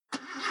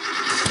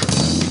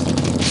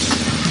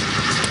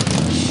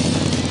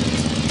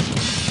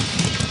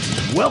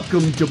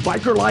Welcome to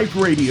Biker Life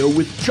Radio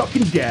with Chuck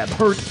and Deb,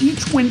 heard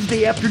each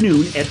Wednesday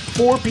afternoon at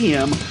 4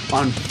 p.m.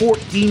 on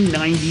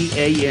 1490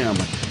 AM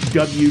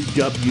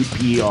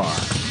WWPR.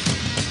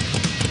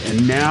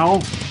 And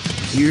now,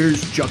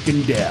 here's Chuck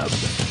and Deb.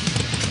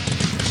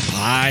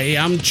 Hi,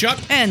 I'm Chuck.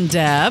 And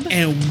Deb.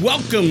 And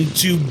welcome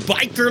to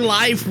Biker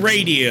Life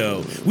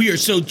Radio. We are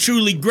so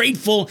truly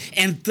grateful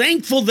and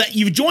thankful that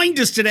you've joined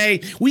us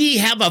today. We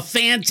have a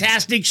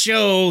fantastic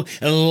show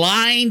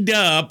lined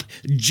up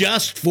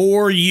just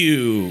for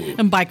you.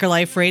 And Biker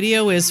Life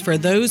Radio is for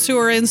those who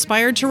are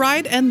inspired to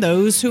ride and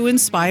those who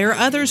inspire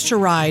others to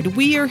ride.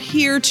 We are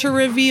here to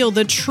reveal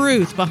the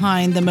truth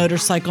behind the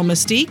motorcycle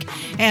mystique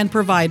and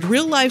provide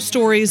real-life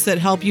stories that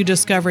help you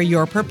discover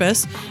your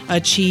purpose,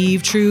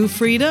 achieve true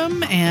freedom,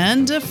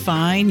 and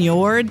define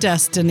your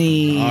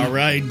destiny. All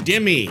right,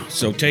 Demi,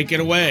 so take it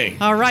away.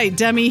 All right,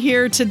 Demi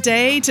here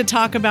today to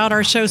talk about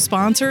our show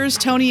sponsors,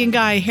 Tony and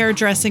Guy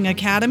Hairdressing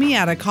Academy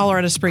out of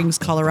Colorado Springs,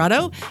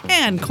 Colorado,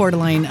 and Coeur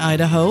d'Alene,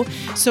 Idaho.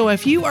 So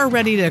if you are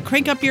ready to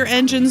crank up your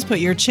engines, put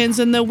your chins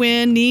in the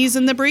wind, knees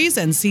in the breeze,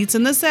 and seats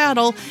in the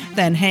saddle,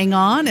 then hang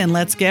on and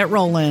let's get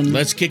rolling.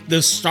 Let's kick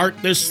this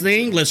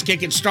thing. Let's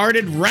kick it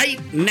started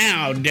right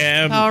now,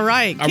 Deb. All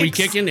right. Are we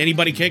kicking?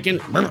 Anybody kicking?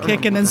 We're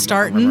kicking and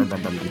starting.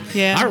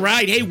 Yeah. All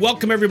right. Hey,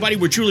 welcome, everybody.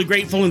 We're truly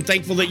grateful and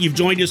thankful that you've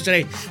joined us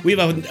today. We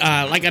have,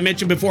 like I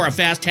mentioned before, a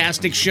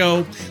fantastic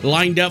show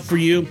lined up for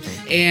you.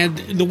 And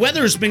the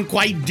weather has been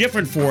quite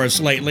different for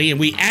us lately. And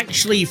we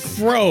actually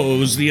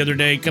froze the other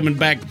day coming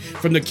back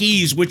from the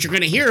Keys, which you're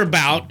going to hear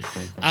about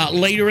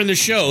later in the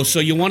show. So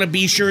you want to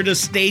be sure to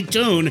stay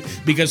tuned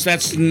because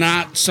that's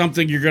not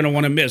something you're going to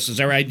want to miss. Is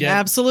that right, Deb?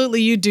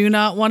 Absolutely. You do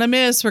not want to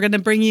miss. We're going to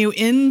bring you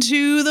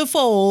into the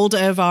fold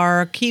of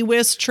our Key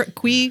West trip.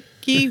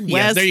 Key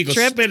West there you go.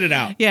 Trip. Spit it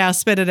out. Yeah,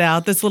 spit it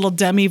out. This little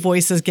Demi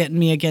voice is getting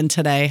me again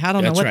today. I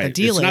don't know what the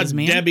deal is,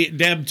 man. It's not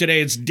Deb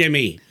today, it's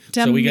Demi.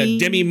 So we got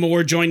Demi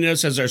Moore joining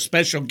us as our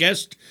special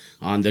guest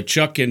on the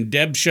Chuck and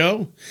Deb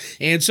show.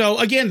 And so,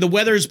 again, the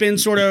weather's been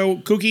sort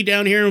of kooky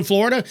down here in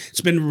Florida. It's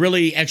been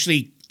really,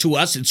 actually, to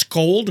us, it's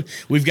cold.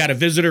 We've got a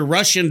visitor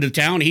rush into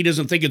town. He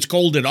doesn't think it's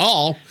cold at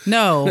all.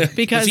 No,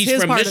 because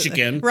he's from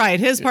Michigan.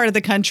 His part of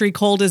the country,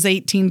 cold is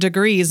 18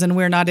 degrees, and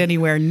we're not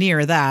anywhere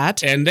near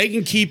that. And they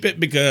can keep it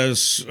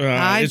because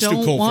it's too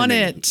cold for me. I don't want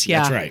it.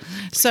 Yeah. That's right.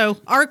 So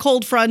our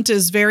cold front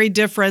is very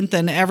different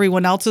than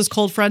everyone else's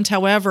cold front.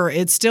 However,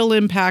 it still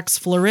impacts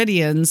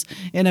Floridians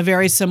in a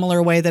very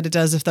similar way that it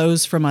does if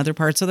those from other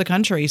parts of the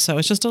country. So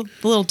it's just a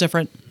little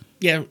different.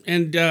 Yeah,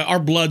 and our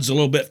blood's a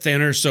little bit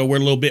thinner, so we're a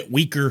little bit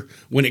weaker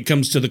when it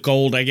comes to the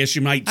cold, I guess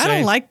you might say. I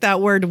don't like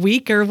that word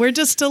weaker. We're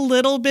just a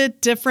little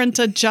bit different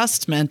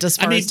adjustment as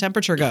far as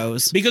temperature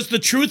goes. Because the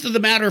truth of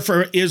the matter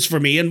is for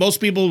me, and most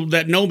people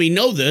that know me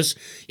know this,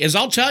 is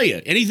I'll tell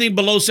you, anything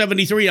below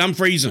 73, I'm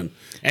freezing.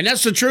 And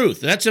that's the truth.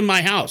 That's in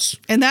my house.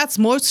 And that's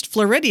most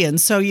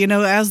Floridians. So,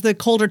 as the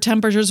colder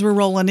temperatures were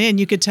rolling in,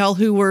 you could tell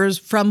who was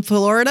from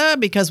Florida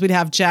because we'd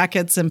have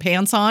jackets and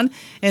pants on.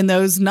 And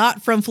those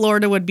not from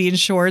Florida would be in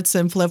shorts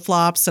and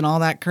flip-flops and all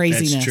that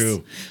craziness. That's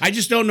true. I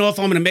just don't know if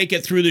I'm going to make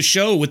it through the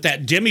show with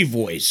that Demi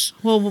voice.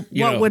 Well,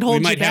 what would hold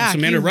you back? We might have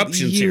some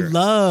interruptions here. You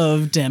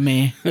love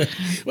Demi.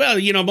 Well,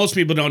 most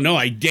people don't know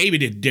I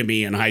dated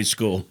Demi in high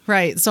school.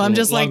 Right. So I'm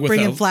just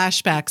bringing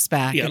flashbacks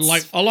back. Yeah,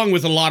 along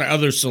with a lot of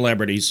other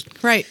celebrities.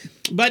 Right.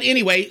 But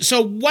anyway,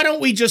 so why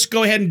don't we just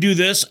go ahead and do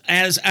this?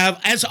 As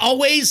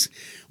always,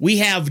 we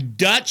have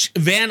Dutch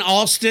Van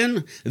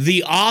Alsten,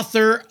 the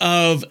author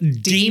of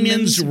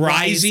Demons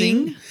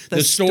Rising,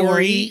 the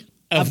story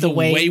of the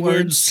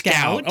Wayward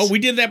Scout. Oh, we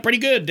did that pretty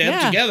good,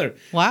 Deb, together.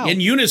 Wow.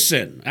 In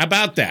unison. How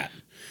about that?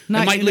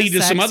 Not it might lead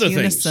to some other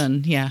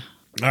unison. things. Yeah.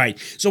 All right,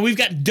 so we've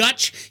got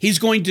Dutch. He's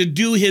going to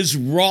do his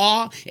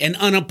raw and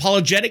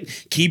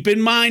unapologetic. Keep in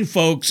mind,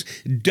 folks,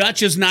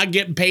 Dutch is not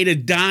getting paid a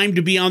dime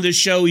to be on this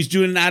show. He's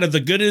doing it out of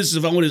the goodness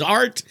of his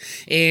heart,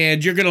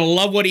 and you're going to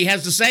love what he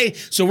has to say.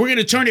 So we're going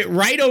to turn it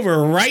right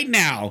over right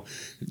now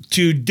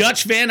to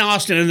Dutch Van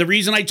Alsten. And the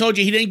reason I told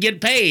you he didn't get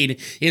paid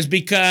is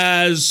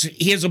because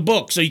he has a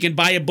book. So you can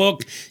buy a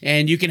book,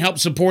 and you can help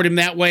support him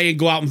that way and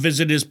go out and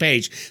visit his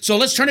page. So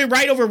let's turn it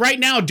right over right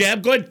now,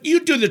 Deb. Go ahead.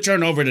 You do the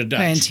turnover to Dutch.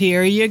 And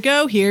here you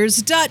go.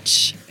 Here's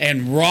Dutch.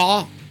 And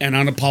raw and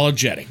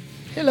unapologetic.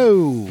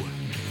 Hello.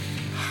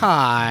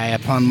 High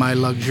upon my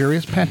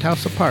luxurious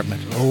penthouse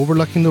apartment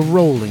overlooking the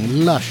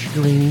rolling, lush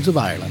greens of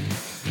Ireland.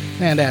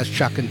 And as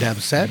Chuck and Deb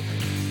said,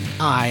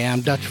 I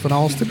am Dutch Van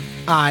Alsten.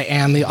 I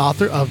am the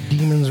author of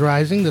Demons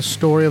Rising, the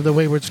story of the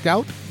Wayward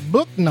Scout,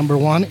 book number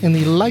 1 in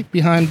the Life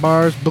Behind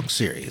Bars book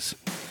series.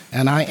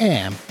 And I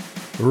am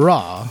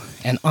raw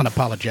and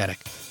unapologetic.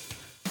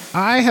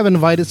 I have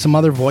invited some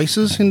other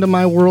voices into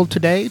my world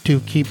today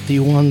to keep the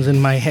ones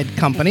in my head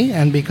company,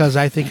 and because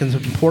I think it's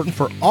important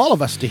for all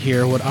of us to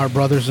hear what our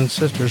brothers and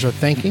sisters are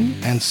thinking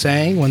and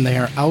saying when they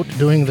are out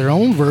doing their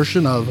own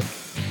version of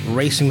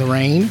racing the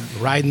rain,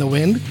 riding the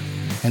wind,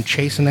 and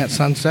chasing that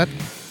sunset.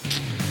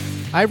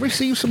 I've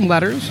received some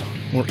letters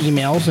or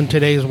emails in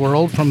today's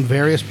world from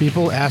various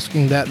people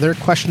asking that their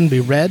question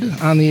be read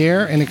on the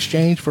air in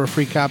exchange for a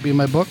free copy of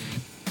my book.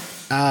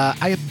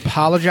 I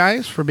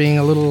apologize for being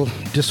a little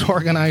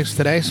disorganized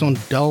today, so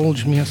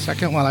indulge me a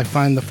second while I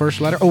find the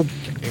first letter. Oh,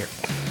 here.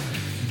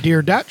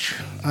 Dear Dutch,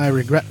 I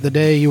regret the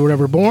day you were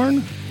ever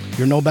born.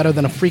 You're no better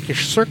than a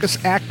freakish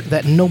circus act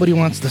that nobody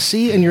wants to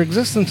see, and your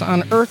existence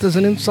on Earth is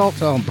an insult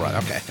to... Oh, brother,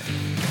 okay.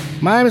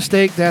 My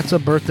mistake, that's a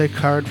birthday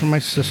card from my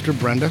sister,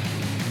 Brenda.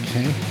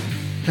 Okay.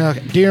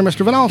 Dear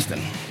Mr. Van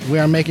Alsten, we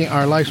are making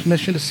our life's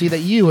mission to see that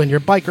you and your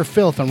biker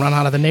filth and run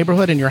out of the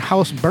neighborhood and your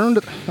house burned...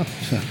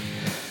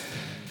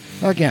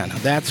 Again,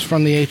 that's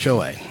from the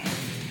HOA.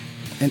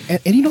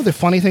 And you know the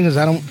funny thing is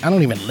I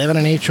don't even live in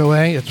an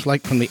HOA. It's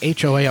like from the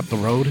HOA up the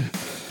road.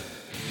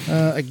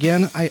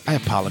 Again, I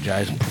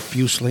apologize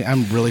profusely.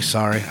 I'm really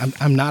sorry.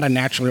 I'm not a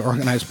naturally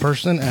organized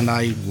person, and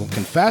I will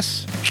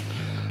confess,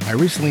 I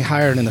recently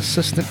hired an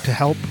assistant to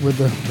help with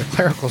the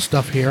clerical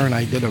stuff here, and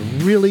I did a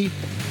really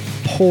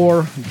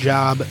poor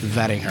job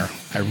vetting her.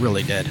 I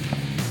really did.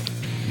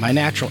 My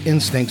natural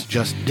instincts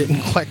just didn't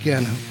click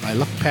in. I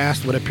looked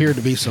past what appeared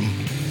to be some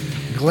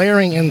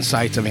glaring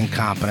insights of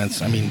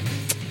incompetence. I mean,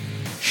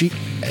 she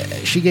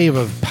gave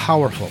a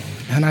powerful,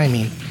 and I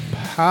mean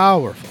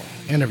powerful,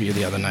 interview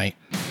the other night.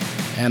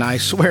 And I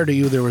swear to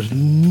you, there was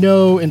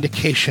no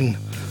indication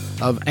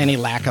of any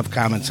lack of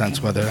common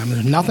sense with her. I mean,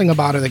 there's nothing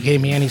about her that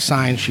gave me any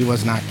sign she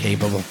was not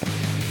capable.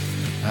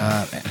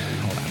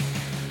 Hold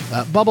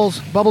on.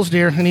 Bubbles,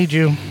 dear, I need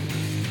you.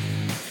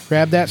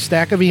 Grab that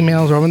stack of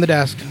emails over on the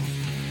desk.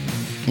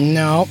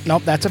 Nope,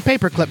 that's a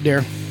paperclip,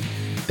 dear.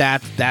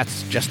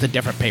 That's just a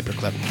different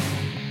paperclip.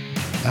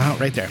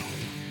 Right there.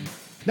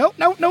 Nope,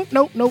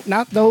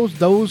 not those.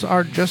 Those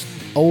are just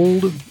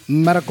old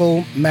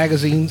medical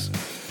magazines.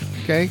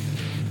 Okay?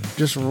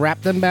 Just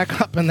wrap them back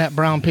up in that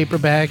brown paper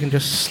bag and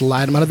just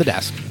slide them under the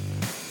desk.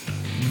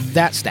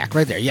 That stack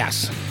right there,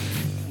 yes.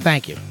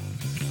 Thank you.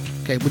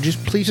 Okay, would you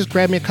please just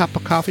grab me a cup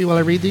of coffee while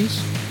I read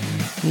these?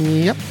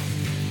 Yep.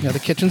 Yeah, the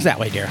kitchen's that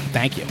way, dear.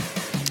 Thank you.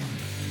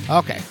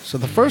 Okay, so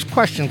the first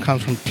question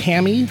comes from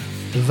Tammy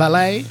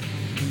Valet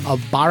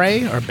of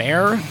Barre, or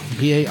Bear,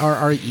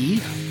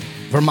 B-A-R-R-E,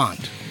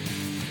 Vermont.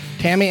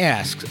 Tammy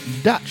asks,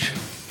 Dutch,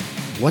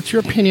 what's your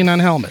opinion on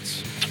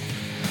helmets?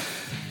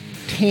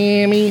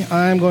 Tammy,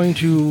 I'm going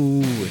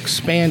to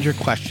expand your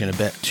question a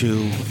bit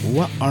to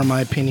what are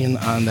my opinion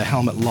on the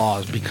helmet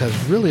laws, because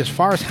really, as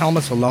far as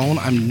helmets alone,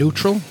 I'm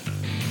neutral.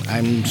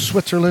 I'm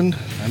Switzerland.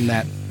 I'm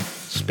that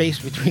space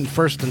between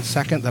first and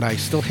second that I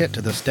still hit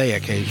to this day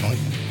occasionally.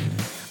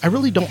 I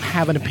really don't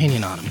have an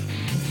opinion on them.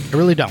 I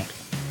really don't.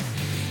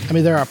 I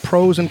mean, there are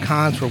pros and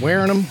cons for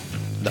wearing them.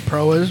 The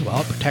pro is,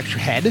 well, it protects your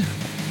head.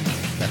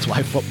 That's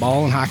why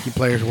football and hockey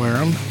players wear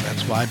them.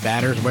 That's why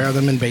batters wear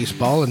them in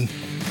baseball, and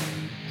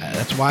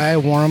that's why I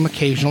wore them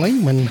occasionally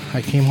when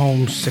I came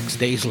home 6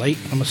 days late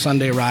from a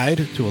Sunday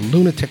ride to a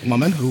lunatic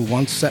woman who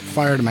once set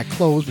fire to my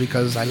clothes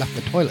because I left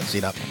the toilet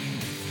seat up.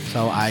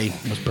 So I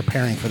was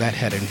preparing for that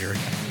head injury.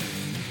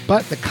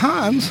 But the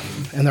cons,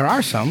 and there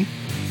are some,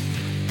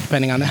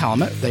 depending on the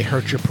helmet, they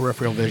hurt your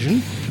peripheral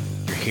vision,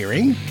 your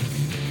hearing,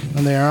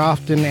 and they are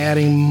often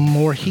adding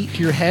more heat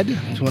to your head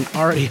to an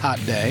already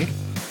hot day.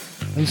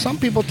 And some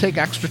people take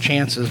extra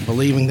chances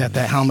believing that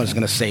helmet is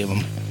going to save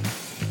them.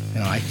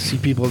 You know, I see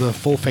people with a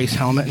full face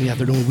helmet, and yet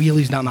they're doing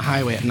wheelies down the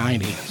highway at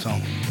 90. So,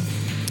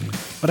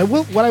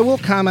 what I will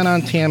comment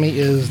on, Tammy,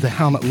 is the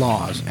helmet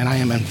laws, and I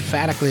am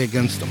emphatically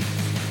against them.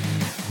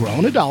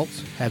 Grown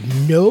adults have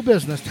no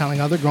business telling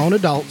other grown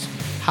adults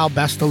how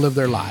best to live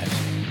their lives.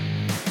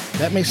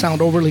 That may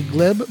sound overly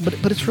glib,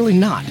 but it's really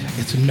not.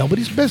 It's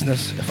nobody's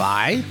business if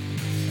I,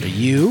 or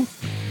you,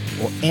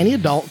 or any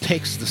adult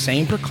takes the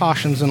same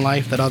precautions in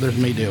life that others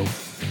may do.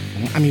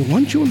 I mean,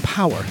 once you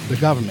empower the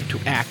government to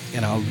act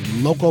in a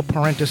loco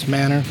parentis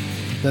manner,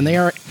 then they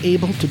are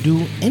able to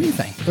do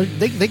anything.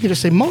 They can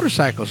just say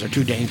motorcycles are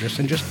too dangerous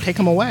and just take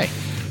them away.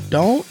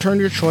 Don't turn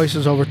your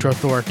choices over to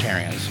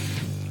authoritarians.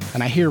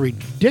 And I hear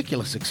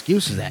ridiculous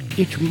excuses that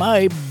it's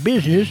my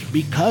business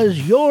because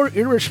your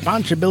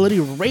irresponsibility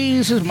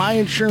raises my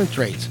insurance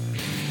rates.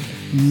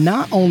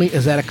 Not only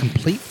is that a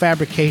complete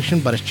fabrication,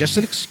 but it's just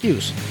an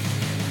excuse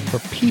for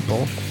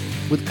people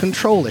with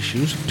control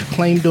issues to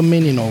claim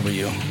dominion over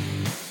you.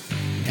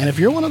 And if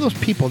you're one of those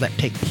people that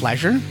take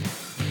pleasure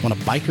when a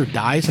biker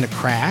dies in a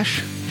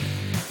crash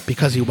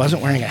because he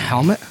wasn't wearing a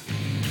helmet,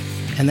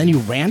 and then you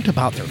rant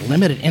about their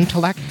limited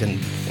intellect and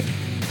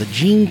the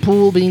gene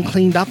pool being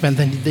cleaned up, and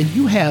then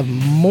you have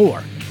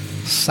more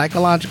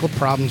psychological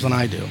problems than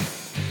I do.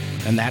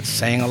 And that's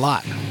saying a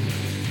lot.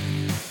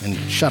 And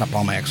shut up,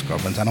 all my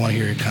ex-girlfriends. I don't want to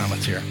hear your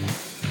comments here.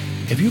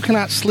 If you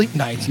cannot sleep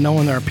nights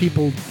knowing there are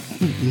people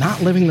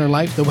not living their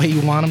life the way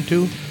you want them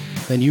to,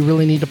 then you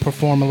really need to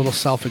perform a little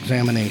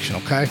self-examination,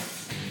 okay?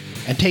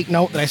 And take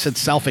note that I said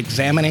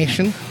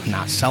self-examination,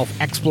 not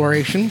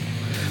self-exploration,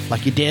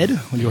 like you did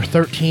when you were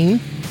 13,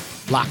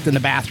 locked in the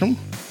bathroom,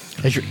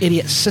 as your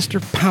idiot sister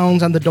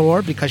pounds on the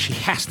door because she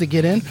has to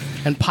get in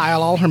and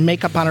pile all her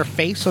makeup on her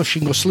face so she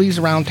can go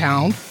sleaze around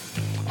town.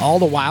 All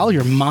the while,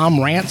 your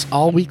mom rants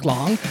all week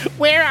long,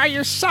 "Where are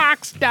your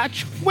socks,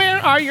 Dutch? Where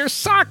are your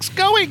socks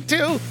going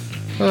to?"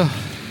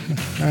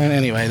 And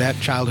anyway, that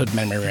childhood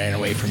memory ran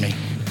away from me.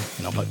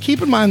 But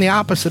keep in mind the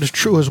opposite is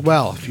true as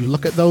well. If you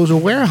look at those who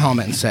wear a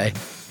helmet and say,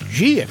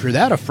 gee, if you're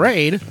that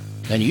afraid,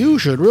 then you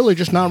should really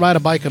just not ride a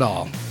bike at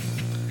all.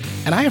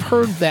 And I have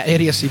heard that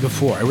idiocy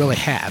before, I really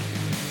have.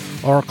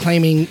 Or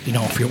claiming,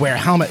 if you wear a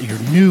helmet, you're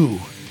new,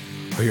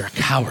 or you're a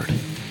coward.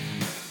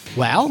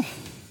 Well,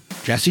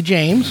 Jesse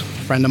James, a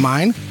friend of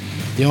mine,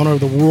 the owner of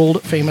the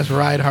world-famous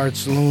Ride Hard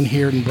Saloon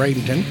here in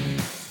Bradenton,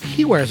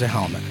 he wears a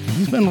helmet.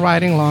 He's been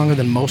riding longer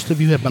than most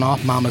of you have been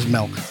off mama's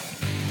milk.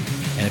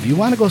 And if you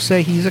want to go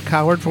say he's a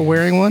coward for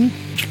wearing one,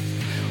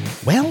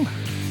 well,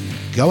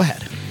 go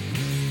ahead.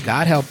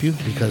 God help you,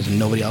 because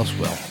nobody else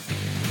will.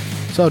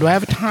 So, do I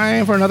have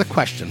time for another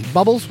question?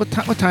 Bubbles, what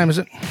time is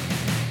it?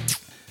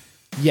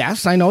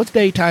 Yes, I know it's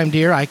daytime,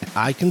 dear. I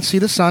can see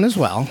the sun as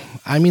well.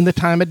 I mean the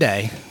time of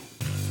day.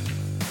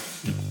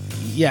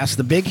 Yes,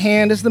 the big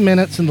hand is the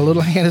minutes and the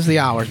little hand is the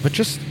hours. But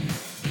just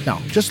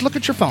look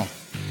at your phone.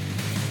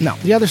 No,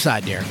 the other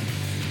side, dear.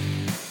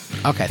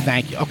 Okay,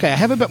 thank you. Okay, I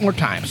have a bit more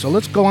time, so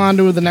let's go on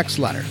to the next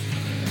letter.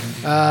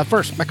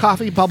 First, my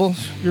coffee,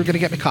 Bubbles. You're going to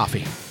get me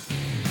coffee.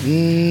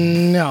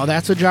 No,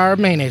 that's a jar of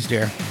mayonnaise,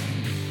 dear.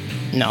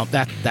 No,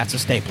 that's a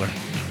stapler.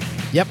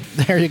 Yep,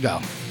 there you go.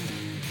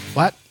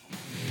 What?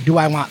 Do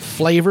I want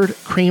flavored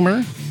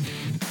creamer?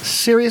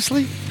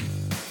 Seriously?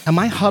 Am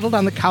I huddled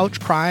on the couch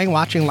crying,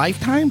 watching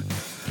Lifetime?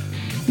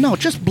 No,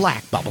 just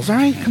black, Bubbles, all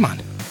right? Come on.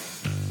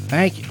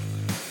 Thank you.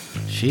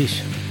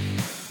 Sheesh.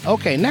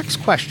 Okay, next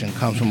question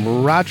comes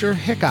from Roger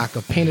Hickok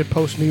of Painted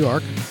Post, New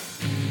York.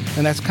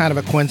 And that's kind of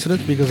a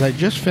coincidence because I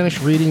just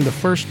finished reading the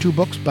first 2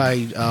 books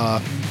by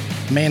a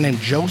man named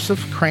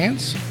Joseph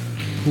Krantz,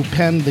 who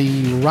penned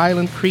the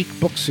Ryland Creek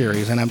book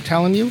series. And I'm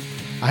telling you,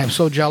 I am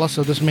so jealous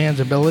of this man's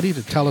ability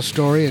to tell a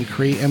story and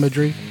create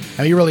imagery.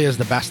 I mean, he really is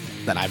the best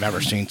that I've ever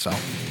seen, so.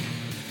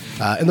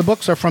 And the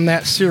books are from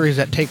that series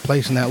that take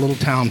place in that little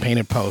town,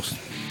 Painted Post.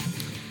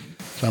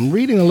 So I'm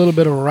reading a little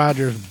bit of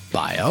Roger's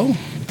bio.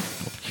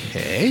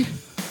 Okay.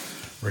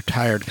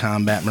 Retired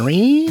combat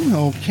Marine.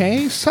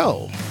 Okay,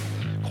 so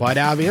quite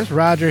obvious,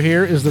 Roger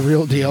here is the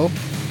real deal.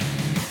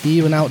 He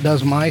even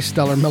outdoes my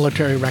stellar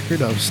military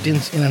record of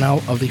stints in and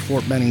out of the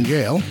Fort Benning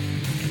jail.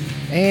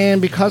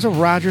 And because of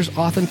Roger's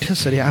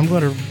authenticity, I'm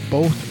going to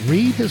both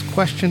read his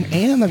question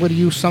and I'm going to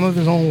use some of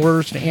his own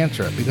words to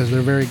answer it because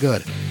they're very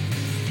good.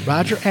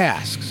 Roger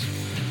asks,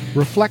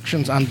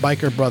 reflections on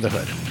biker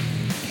brotherhood.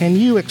 Can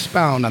you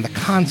expound on the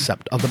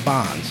concept of the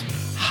bonds,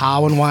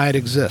 how and why it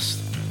exists?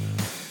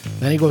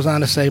 Then he goes on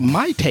to say,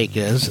 my take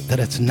is that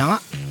it's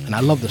not, and I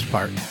love this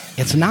part,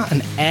 it's not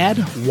an add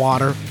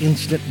water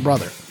instant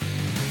brother.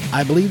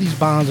 I believe these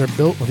bonds are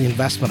built with the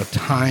investment of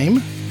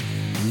time,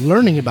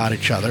 learning about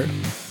each other,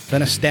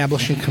 then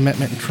establishing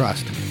commitment and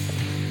trust.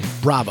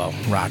 Bravo,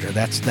 Roger.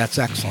 That's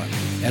excellent.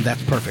 And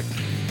that's perfect.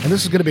 And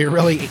this is going to be a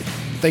really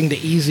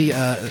easy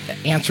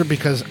answer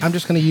because I'm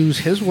just going to use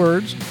his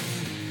words,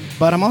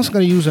 but I'm also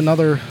going to use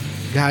another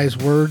guy's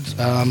words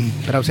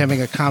that I was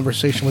having a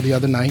conversation with the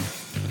other night.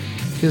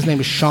 His name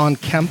is Sean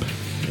Kemp,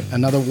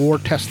 another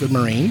war-tested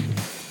Marine.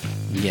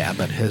 Yeah,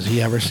 but has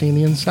he ever seen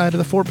the inside of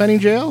the Fort Benning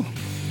jail?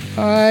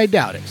 I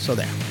doubt it. So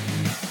there.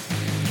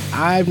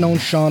 I've known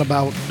Sean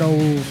about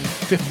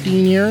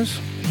 15 years.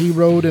 He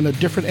rode in a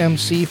different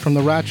MC from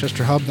the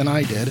Rochester hub than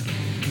I did.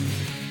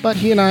 But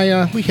he and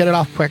I, we hit it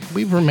off quick.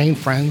 We've remained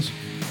friends.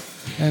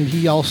 And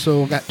he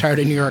also got tired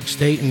of New York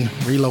State and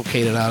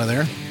relocated out of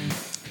there.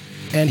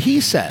 And he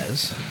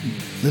says,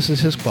 this is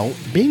his quote,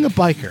 being a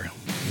biker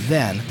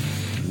then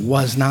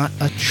was not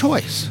a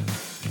choice.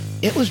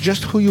 It was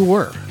just who you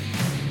were.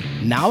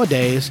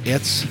 Nowadays,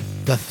 it's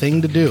the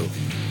thing to do.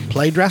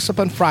 Play dress up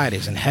on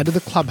Fridays and head to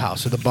the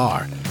clubhouse or the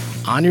bar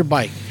on your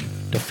bike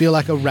to feel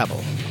like a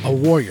rebel, a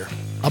warrior,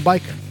 a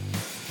biker.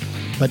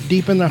 But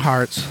deep in their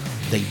hearts,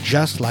 they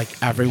just like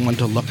everyone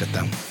to look at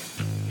them.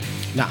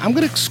 Now, I'm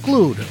going to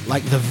exclude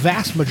like the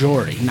vast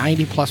majority,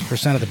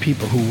 90+% of the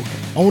people who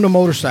own a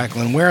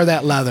motorcycle and wear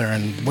that leather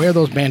and wear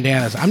those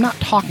bandanas. I'm not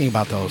talking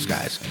about those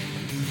guys.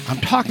 I'm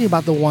talking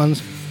about the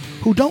ones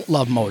who don't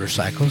love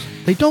motorcycles.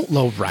 They don't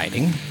love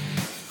riding.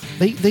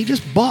 They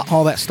just bought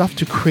all that stuff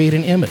to create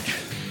an image.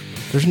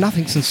 There's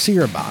nothing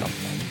sincere about them.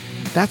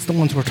 That's the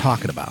ones we're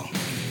talking about.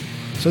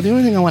 So the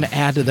only thing I want to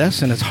add to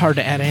this, and it's hard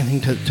to add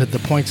anything to the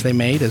points they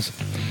made, is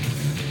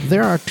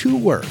there are 2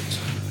 words,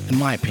 in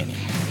my opinion,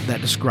 that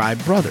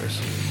describe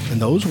brothers.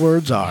 And those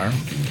words are,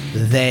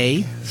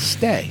 they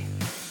stay.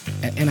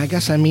 And I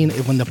guess I mean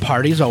when the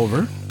party's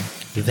over,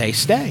 they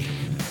stay.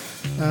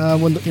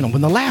 When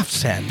the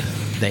laughs end,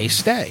 they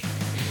stay.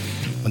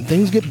 When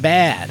things get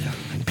bad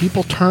and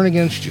people turn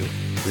against you,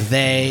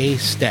 they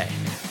stay.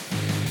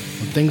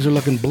 When things are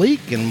looking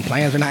bleak and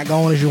plans are not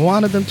going as you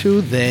wanted them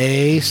to,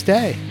 they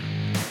stay.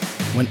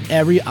 When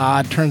every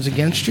odd turns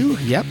against you,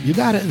 yep, you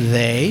got it,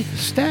 they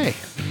stay.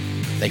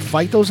 They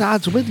fight those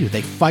odds with you.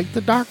 They fight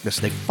the darkness.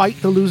 They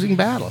fight the losing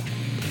battle.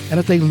 And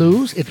if they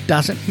lose, it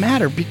doesn't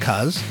matter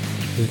because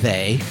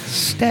they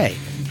stay.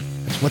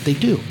 That's what they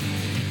do.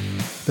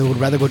 They would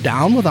rather go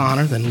down with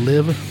honor than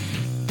live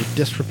with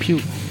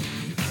disrepute.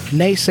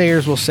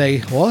 Naysayers will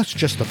say, well, it's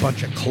just a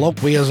bunch of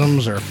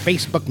colloquialisms or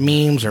Facebook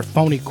memes or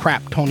phony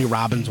crap, Tony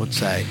Robbins would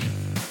say.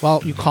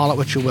 Well, you call it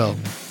what you will.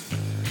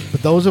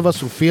 But those of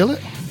us who feel it,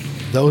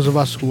 those of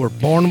us who were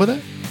born with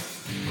it,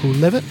 who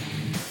live it,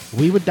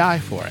 we would die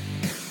for it.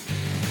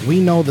 We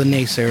know the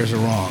naysayers are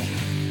wrong.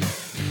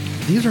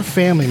 These are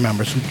family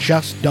members who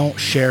just don't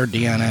share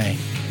DNA.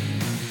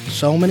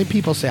 So many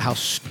people say how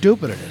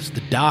stupid it is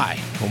to die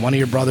for one of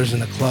your brothers in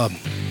the club.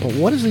 But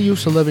what is the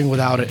use of living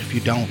without it if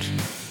you don't?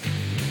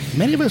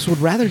 Many of us would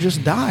rather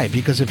just die,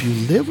 because if you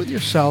live with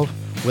yourself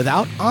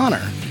without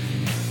honor,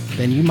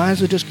 then you might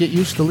as well just get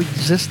used to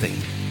existing,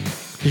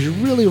 because you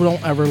really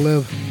don't ever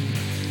live.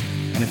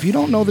 And if you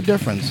don't know the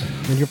difference,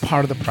 then you're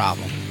part of the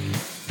problem.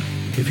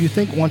 If you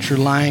think once you're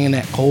lying in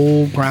that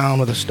cold ground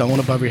with a stone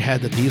above your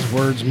head that these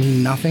words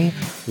mean nothing,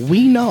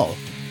 we know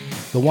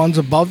the ones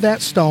above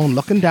that stone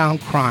looking down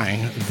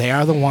crying, they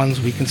are the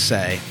ones we can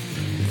say,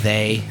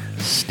 they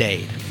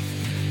stayed.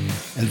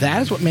 And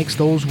that is what makes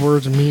those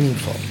words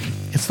meaningful.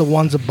 It's the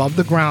ones above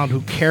the ground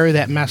who carry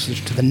that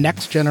message to the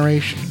next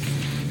generation.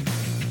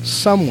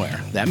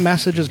 Somewhere, that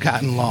message has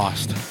gotten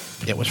lost.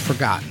 It was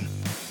forgotten.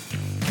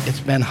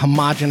 It's been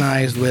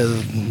homogenized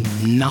with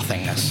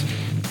nothingness.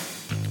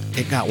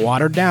 It got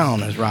watered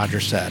down, as Roger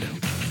said.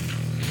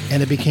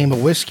 And it became a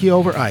whiskey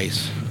over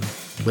ice,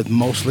 with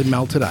mostly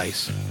melted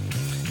ice,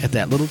 at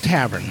that little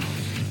tavern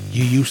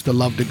you used to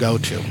love to go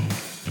to.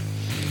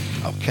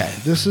 Okay,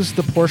 this is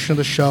the portion of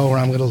the show where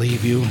I'm going to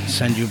leave you and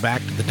send you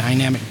back to the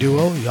dynamic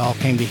duo you all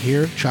came to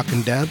hear, Chuck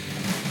and Deb.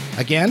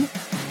 Again,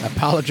 I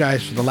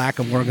apologize for the lack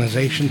of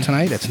organization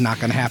tonight. It's not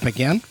going to happen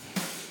again.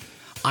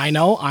 I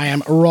know I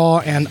am raw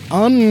and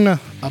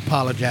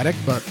unapologetic,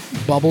 but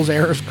Bubbles'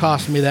 errors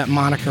cost me that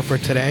moniker for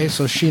today,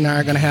 so she and I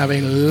are going to have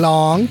a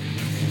long,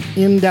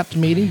 in-depth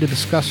meeting to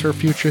discuss her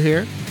future here.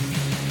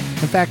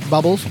 In fact,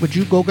 Bubbles, would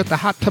you go get the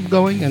hot tub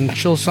going and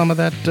chill some of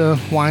that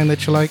wine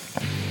that you like?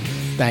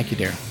 Thank you,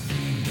 dear.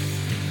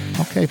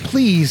 Okay,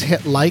 please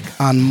hit like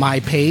on my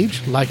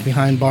page, Life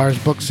Behind Bars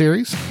book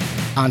series,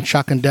 on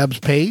Chuck and Deb's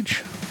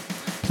page.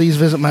 Please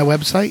visit my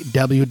website, Did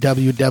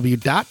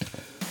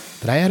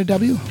I add a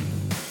W?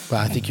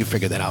 Well, I think you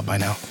figured that out by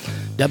now.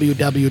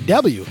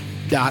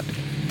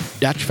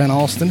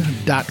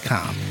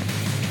 www.dutchvanalston.com.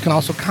 You can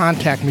also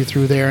contact me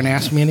through there and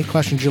ask me any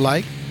questions you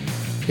like.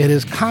 It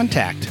is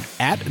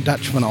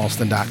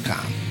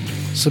contact@dutchvanalston.com.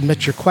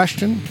 Submit your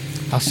question.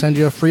 I'll send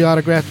you a free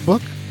autographed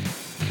book.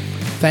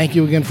 Thank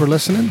you again for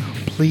listening.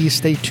 Please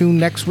stay tuned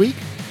next week.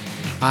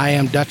 I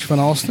am Dutch Van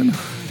Alston.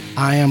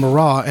 I am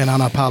raw and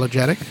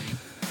unapologetic.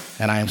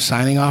 And I am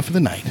signing off for the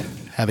night.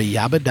 Have a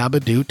yabba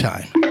dabba do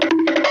time.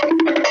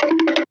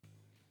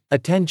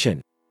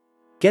 Attention.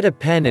 Get a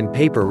pen and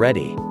paper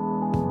ready.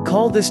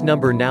 Call this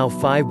number now,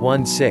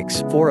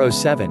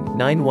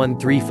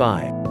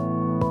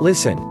 516-407-9135.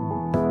 Listen.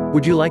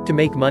 Would you like to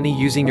make money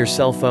using your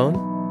cell phone?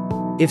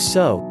 If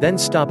so, then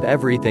stop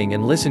everything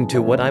and listen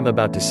to what I'm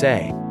about to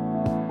say.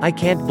 I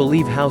can't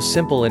believe how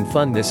simple and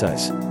fun this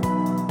is.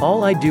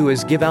 All I do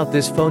is give out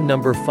this phone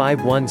number,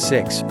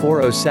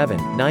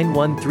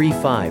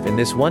 516-407-9135, and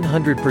this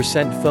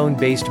 100%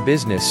 phone-based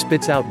business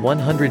spits out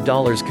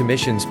 $100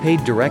 commissions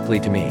paid directly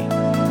to me.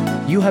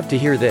 You have to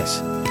hear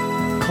this.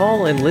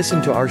 Call and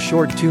listen to our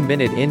short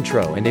 2-minute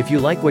intro, and if you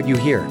like what you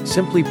hear,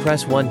 simply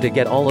press 1 to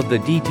get all of the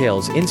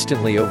details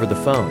instantly over the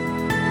phone.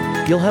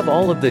 You'll have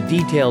all of the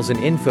details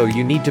and info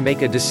you need to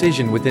make a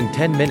decision within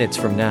 10 minutes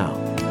from now.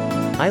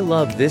 I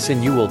love this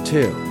and you will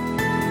too.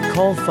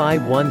 Call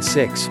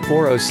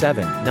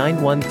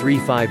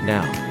 516-407-9135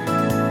 now.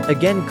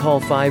 Again,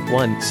 call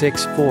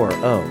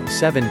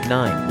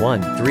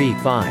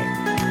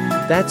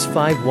 516-407-9135. That's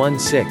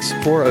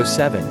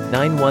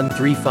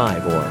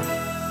 516-407-9135, or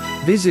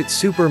visit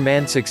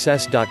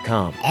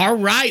supermansuccess.com. All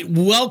right,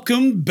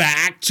 welcome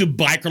back to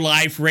Biker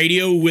Life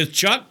Radio with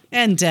Chuck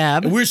and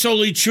Deb. We're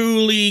so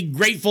truly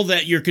grateful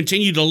that you're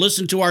continuing to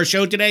listen to our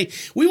show today.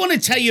 We want to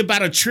tell you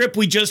about a trip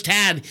we just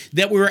had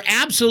that we were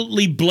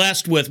absolutely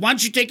blessed with. Why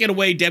don't you take it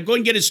away, Deb? Go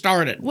and get it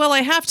started. Well,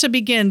 I have to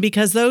begin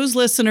because those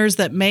listeners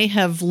that may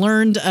have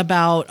learned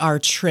about our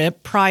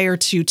trip prior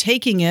to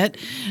taking it,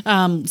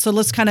 so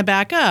let's kind of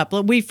back up.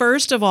 We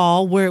first of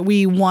all,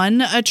 we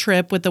won a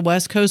trip with the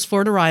West Coast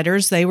Florida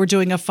Riders. They were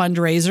doing a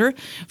fundraiser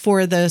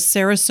for the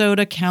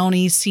Sarasota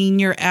County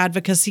Senior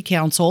Advocacy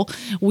Council.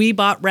 We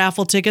bought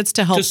raffle tickets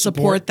to help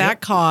support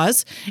that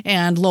cause.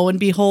 And lo and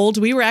behold,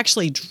 we were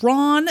actually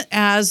drawn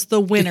as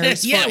the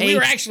winners for we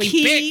were a actually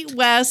Key picked.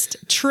 West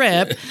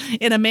trip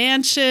in a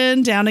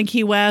mansion down in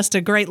Key West,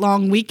 a great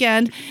long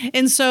weekend.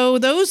 And so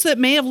those that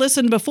may have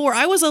listened before,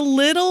 I was a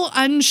little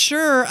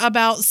unsure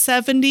about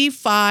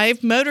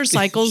 75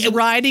 motorcycles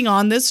riding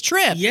on this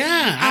trip.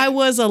 Yeah. I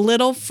was a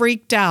little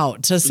freaked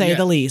out, to say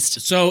the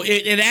least. So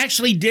it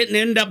actually didn't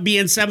end up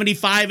being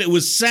 75. It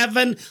was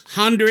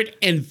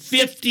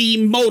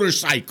 750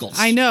 motorcycles.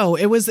 I know. know.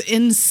 It was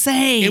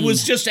insane. It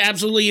was just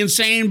absolutely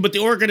insane, but the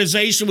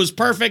organization was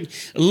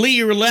perfect.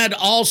 Lee led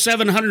all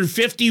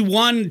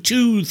 751,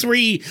 2,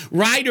 3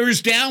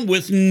 riders down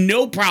with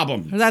no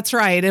problem. That's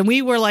right. And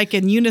we were like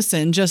in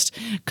unison, just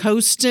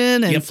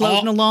coasting and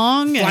floating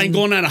along. Flying,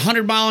 going at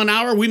 100 mile an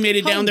hour. We made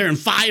it down there in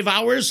 5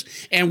 hours,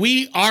 and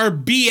we are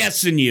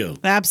BSing you.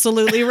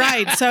 Absolutely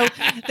right. So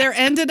there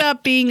ended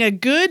up being a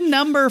good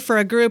number for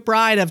a group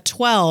ride of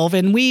 12,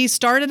 and we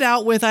started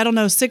out with,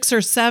 6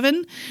 or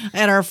 7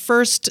 at our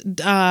first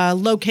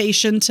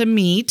location to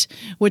meet,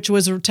 which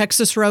was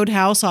Texas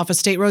Roadhouse off of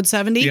State Road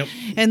 70. Yep.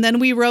 And then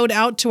we rode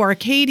out to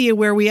Arcadia,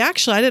 where we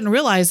actually, I didn't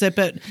realize it,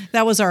 but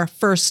that was our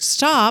first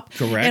stop.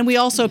 Correct. And we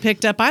also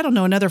picked up,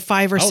 another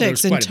 5 or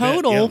 6. In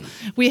total,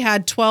 we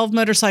had 12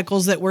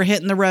 motorcycles that were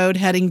hitting the road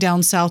heading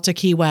down south to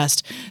Key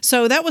West.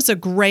 So that was a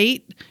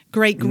great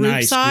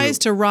group size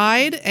to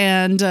ride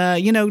and,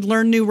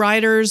 learn new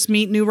riders,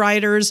 meet new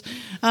riders.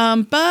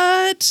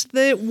 But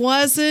it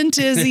wasn't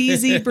as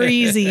easy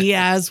breezy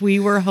as we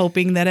were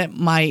hoping that it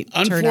might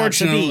turn out to be.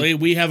 Unfortunately,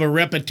 we have a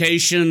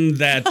reputation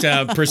that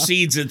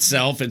precedes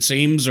itself, it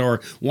seems, or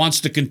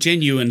wants to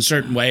continue in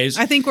certain ways.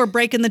 I think we're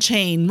breaking the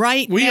chain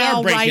right now. We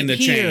are breaking right the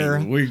here.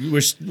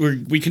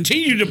 chain. We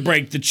continue to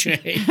break the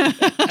chain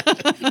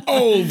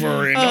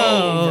over and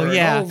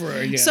over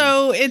again.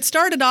 So it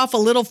started off a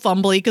little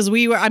fumbly because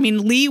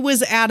Lee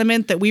was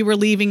adamant that we were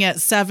leaving at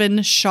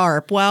 7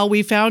 sharp. Well,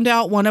 we found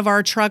out one of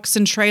our trucks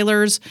and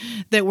trailers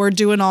that were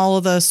doing all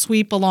of the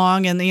sweep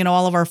along and,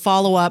 all of our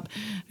follow-up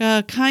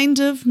kind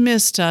of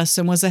missed us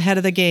and was ahead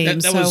of the game.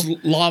 That was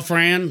Law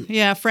Fran?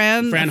 Yeah,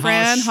 Fran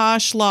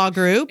Hosh Law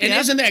Group. And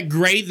isn't that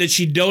great that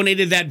she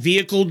donated that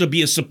vehicle to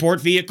be a support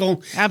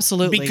vehicle?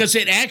 Absolutely. Because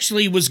it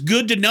actually was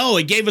good to know.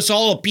 It gave us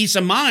all a peace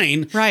of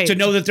mind to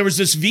know that there was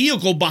this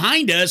vehicle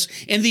behind us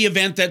in the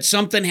event that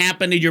something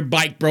happened and your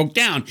bike broke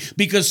down.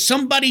 Because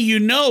somebody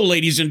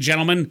ladies and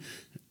gentlemen,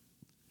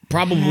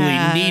 probably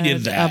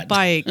needed that. A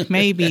bike,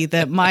 maybe,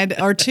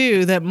 or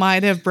two that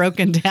might have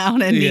broken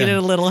down and needed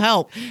a little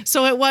help.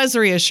 So it was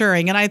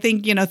reassuring. And I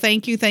think,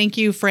 thank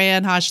you,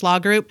 Fran Hosh Law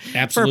Group,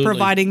 for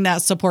providing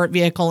that support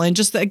vehicle. And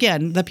just,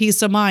 again, the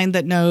peace of mind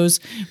that knows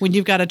when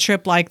you've got a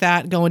trip like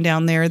that going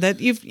down there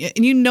that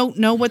you don't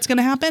know what's going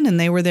to happen, and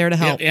they were there to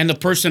help. Yeah, and the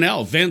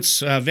personnel, Vinny,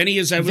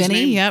 is that his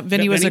name? Yeah,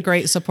 Vinny was a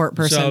great support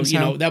person.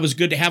 So, that was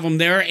good to have him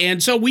there.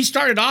 And so we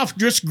started off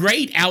just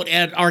great out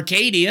at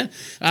Arcadia.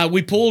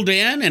 We pulled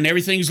in, and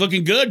everything's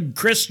looking good.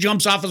 Chris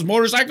jumps off his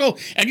motorcycle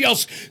and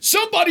yells,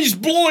 "Somebody's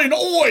blowing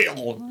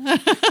oil!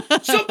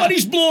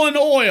 Somebody's blowing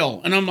oil!"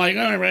 And I'm like,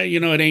 all right,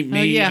 it ain't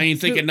me. I ain't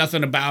thinking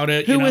nothing about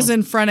it. Who was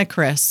in front of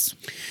Chris?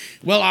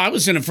 Well, I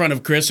was in front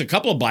of Chris a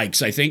couple of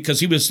bikes, I think, because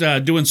he was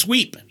doing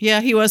sweep.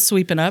 Yeah, he was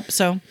sweeping up.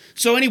 So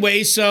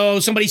anyway,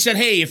 somebody said,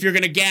 hey, if you're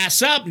going to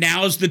gas up,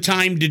 now's the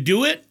time to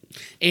do it.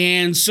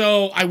 And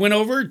so I went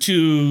over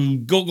to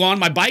go on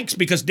my bikes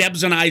because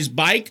Deb's and I's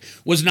bike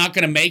was not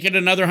going to make it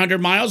another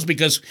 100 miles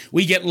because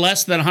we get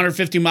less than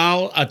 150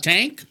 mile a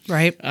tank.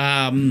 Right.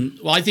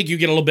 Well, I think you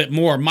get a little bit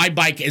more. My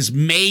bike is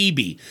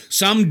maybe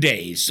some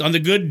days, on the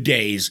good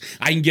days,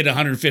 I can get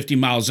 150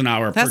 miles an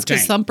hour per tank. That's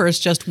because Thumper's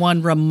just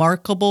one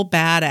remarkable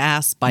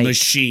badass bike.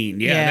 Machine.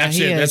 Yeah, that's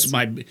it. That's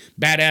my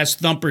badass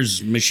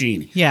Thumper's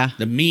machine. Yeah.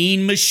 The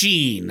mean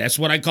machine. That's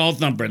what I call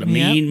Thumper, the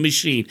mean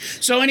machine.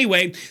 So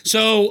anyway,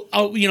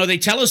 they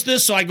tell us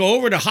this, so I go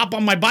over to hop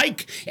on my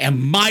bike,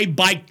 and my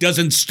bike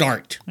doesn't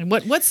start.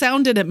 What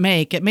sound did it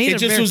make?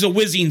 It was a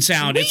whizzing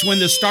sound. Whee! It's when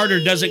the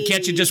starter doesn't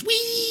catch it, just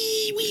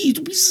wee, wee,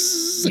 wee.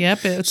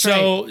 Yep, it's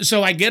right.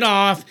 So I get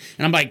off,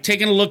 and I'm like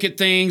taking a look at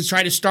things,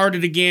 try to start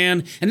it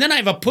again, and then I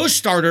have a push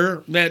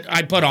starter that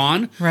I put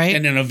on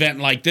in an event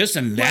like this,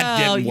 and that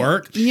didn't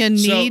work. You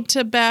need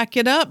to back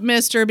it up,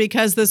 mister,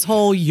 because this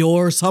whole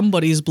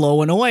somebody's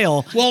blowing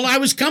oil. Well, I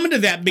was coming to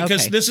that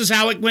because this is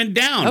how it went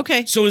down.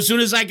 Okay. So as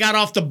soon as I got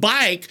off the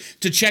bike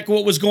to check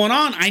what was going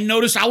on, I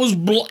noticed I was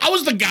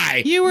the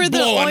guy. You were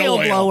the oil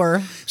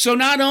blower. So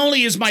not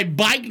only is my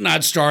bike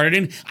not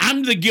started,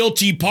 I'm the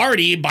guilty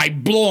party by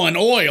blowing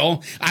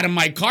oil out of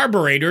my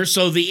carburetor.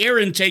 So the air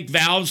intake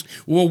valves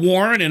were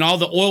worn and all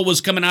the oil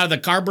was coming out of the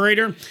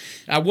carburetor.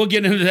 We'll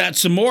get into that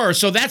some more.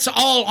 So that's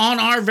all on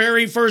our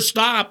very first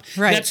stop.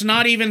 Right. That's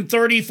not even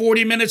 30,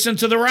 40 minutes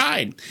into the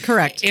ride.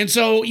 Correct. And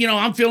so,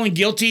 I'm feeling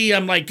guilty.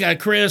 I'm like,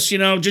 Chris, you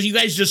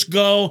guys just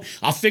go.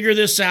 I'll figure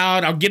this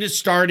out. I'll get it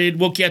started.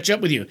 We'll catch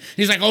up with you.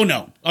 He's like, oh,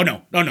 no.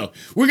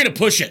 We're going to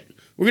push it.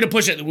 We're going to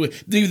push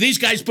it. These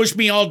guys push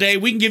me all day.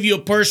 We can give you a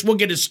push. We'll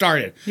get it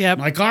started. Yep.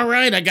 I'm like, all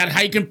right, I got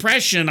high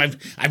compression.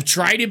 I've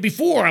tried it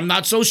before. I'm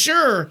not so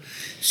sure.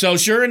 So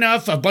sure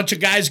enough, a bunch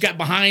of guys got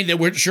behind. They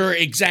weren't sure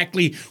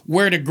exactly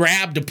where to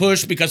grab to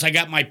push because I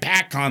got my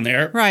pack on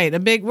there. Right.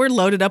 We're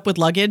loaded up with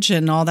luggage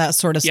and all that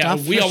sort of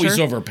stuff. Yeah, we always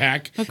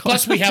overpack.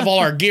 Plus we have all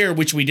our gear,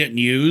 which we didn't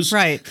use.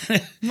 Right.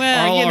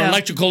 Well, our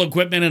electrical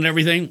equipment and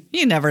everything.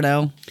 You never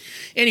know.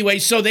 anyway,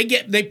 so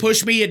they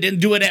pushed me. It didn't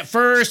do it at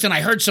first, and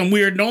I heard some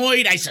weird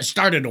noise. I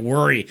started to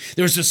worry.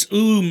 There was this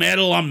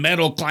metal on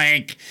metal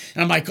clank,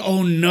 and I'm like,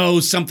 oh no,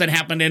 something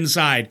happened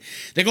inside.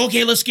 They go,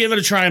 okay, let's give it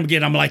a try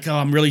again. I'm like, oh,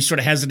 I'm really sort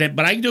of hesitant,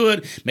 but I do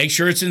it. Make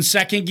sure it's in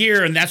second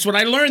gear, and that's what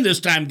I learned this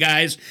time,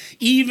 guys.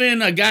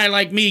 Even a guy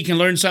like me can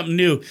learn something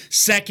new.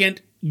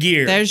 Second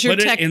gear. There's your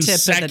Put tech it in tip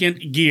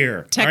second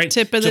gear. Tech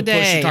tip of the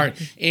day.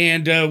 Push the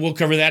and we'll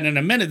cover that in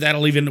a minute.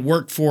 That'll even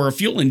work for a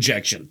fuel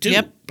injection too.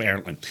 Yep.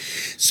 Apparently.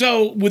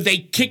 So would they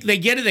get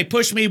it, they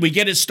push me, we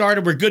get it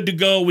started, we're good to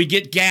go, we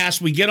get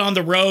gas, we get on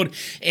the road,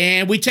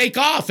 and we take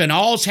off, and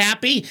all's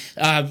happy.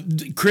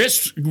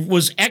 Chris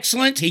was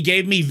excellent. He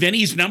gave me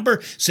Vinny's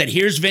number, said,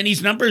 here's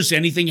Vinny's number. If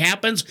anything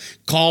happens,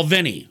 call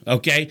Vinny,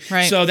 okay?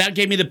 Right. So that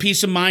gave me the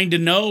peace of mind to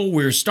know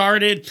we're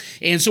started,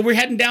 and so we're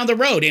heading down the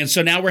road, and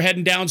so now we're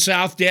heading down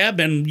south, Deb,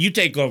 and you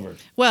take over.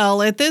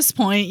 Well, at this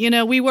point,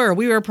 we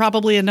were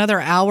probably another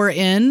hour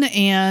in,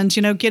 and,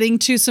 getting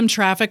to some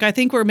traffic. I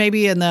think we're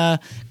maybe in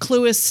the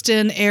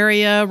Clewiston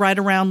area, right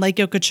around Lake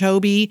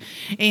Okeechobee.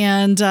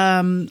 And,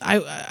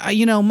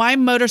 my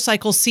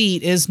motorcycle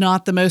seat is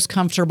not the most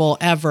comfortable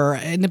ever.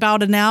 And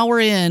about an hour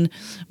in,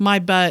 my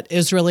butt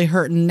is really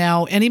hurting.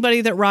 Now,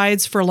 anybody that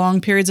rides for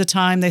long periods of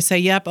time, they say,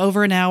 yep,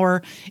 over an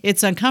hour,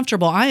 it's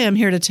uncomfortable. I am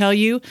here to tell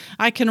you,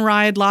 I can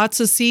ride lots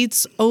of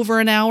seats over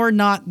an hour,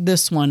 not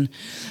this one.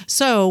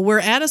 So we're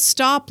at a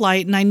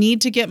stoplight, and I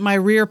need to get my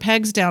rear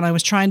pegs down. I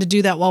was trying to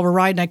do that while we're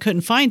riding. I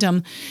couldn't find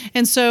them.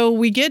 And so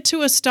we get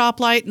to a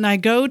stoplight, and I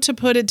go to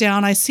put it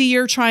down. I see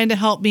you're trying to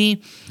help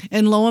me,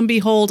 and lo and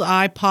behold,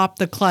 I pop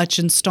the clutch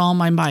and stall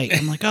my bike.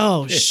 I'm like,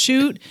 oh,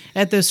 shoot,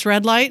 at this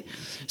red light.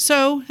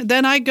 So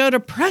then I go to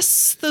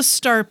press the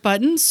start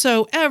button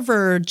so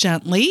ever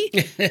gently,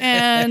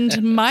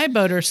 and my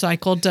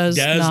motorcycle does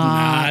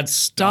not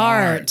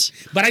start.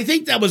 But I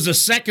think that was the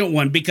second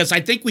one, because I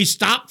think we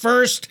stopped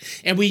first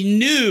and we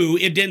knew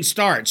it didn't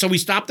start. So we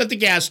stopped at the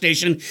gas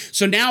station.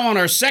 So now on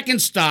our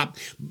second stop,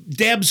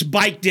 Deb's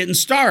bike didn't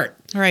start.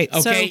 Right.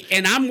 Okay. So,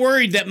 and I'm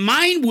worried that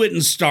mine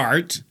wouldn't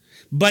start.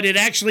 But it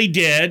actually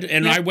did,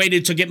 and I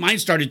waited to get mine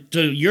started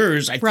to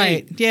yours, I think.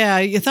 Right, yeah.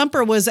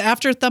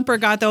 After Thumper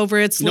got over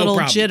its little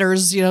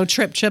jitters,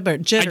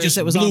 jitters. I just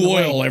it was blew on the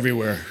oil way.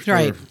 everywhere.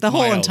 Right, the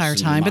whole entire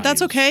time. But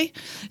that's okay.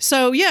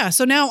 So,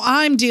 so now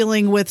I'm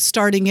dealing with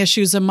starting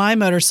issues in my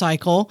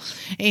motorcycle,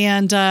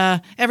 and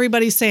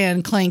everybody's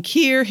saying clank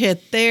here,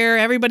 hit there.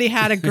 Everybody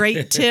had a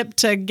great tip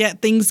to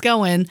get things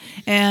going,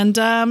 and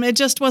it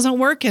just wasn't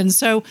working.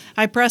 So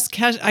I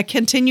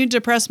continued to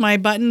press my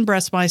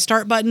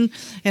start button,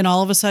 and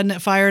all of a sudden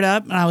it fired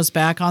up, and I was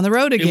back on the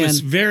road again. It was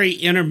very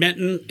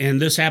intermittent,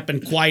 and this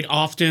happened quite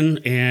often,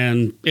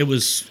 and it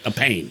was a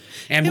pain.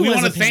 And we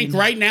want to thank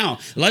right now.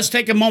 Let's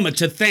take a moment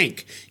to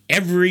thank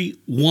every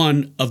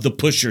one of the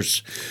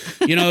pushers.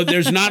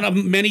 There's not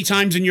many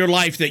times in your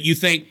life that you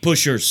thank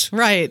pushers.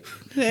 Right.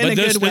 But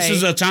this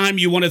is a time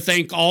you want to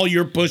thank all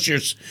your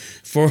pushers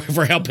for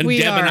helping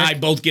Deb and I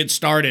both get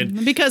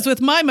started. Because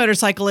with my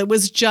motorcycle, it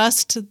was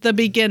just the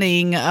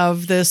beginning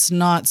of this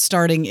not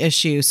starting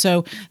issue.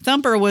 So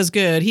Thumper was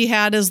good. He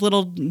had his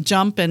little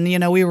jump, and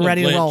we were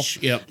ready to roll.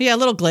 Yep. Yeah, a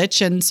little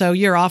glitch, and so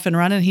you're off and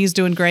running. He's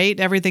doing great.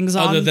 Everything's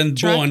on other than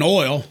track. blowing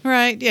oil.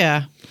 Right,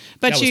 yeah.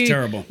 But that was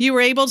terrible. You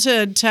were able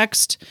to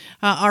text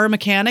our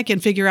mechanic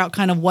and figure out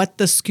kind of what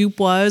the scoop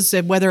was,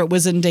 whether it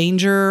was in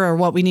danger or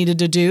what we needed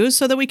to do,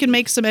 so that we can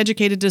make some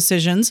educated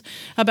decisions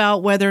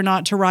about whether or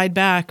not to ride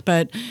back.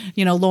 But,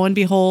 lo and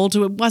behold,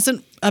 it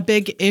wasn't a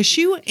big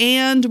issue,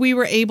 and we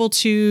were able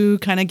to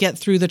kind of get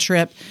through the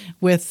trip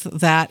with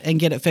that and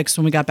get it fixed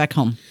when we got back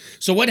home.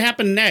 So what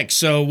happened next?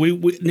 So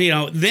we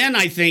then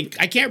I think,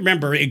 I can't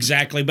remember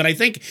exactly, but I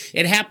think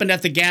it happened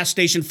at the gas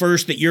station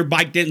first that your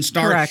bike didn't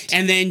start. Correct.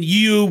 And then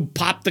you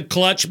popped the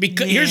clutch.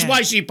 Because here's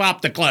why she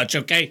popped the clutch,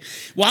 okay?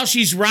 While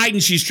she's riding,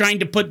 she's trying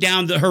to put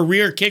down her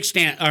rear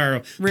kickstand,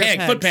 or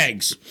foot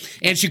pegs.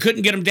 And she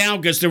couldn't get them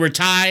down because they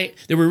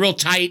were real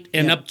tight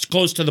and up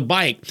close to the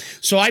bike.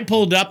 So I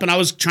pulled up, and I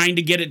was trying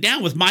to get it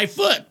down with my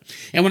foot.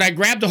 And when I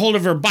grabbed a hold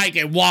of her bike,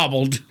 it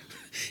wobbled.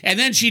 And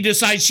then she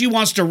decides she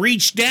wants to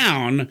reach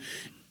down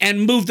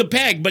and move the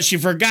peg, but she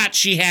forgot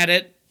she had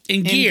it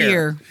in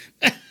gear.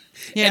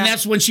 Yeah. And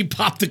that's when she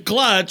popped the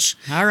clutch.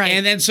 All right.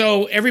 And then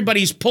so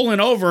everybody's pulling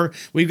over.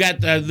 We've got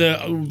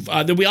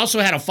we also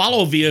had a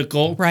follow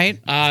vehicle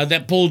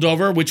that pulled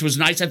over, which was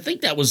nice. I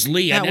think that was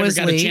Lee. I never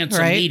got a chance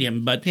to meet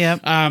him. But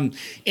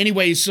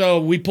anyway,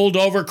 so we pulled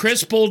over.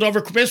 Chris pulled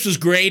over. Chris was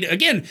great.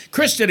 Again,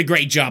 Chris did a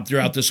great job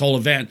throughout this whole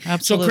event.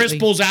 Absolutely. So Chris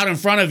pulls out in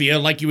front of you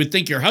like you would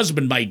think your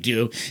husband might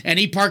do, and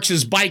he parks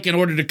his bike in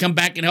order to come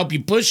back and help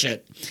you push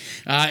it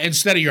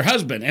instead of your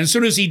husband. And as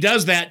soon as he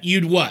does that,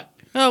 you'd what?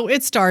 Oh,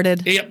 it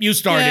started. Yep, you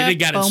started. Yeah, it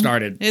got boom. it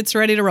started. It's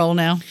ready to roll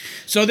now.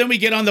 So then we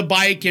get on the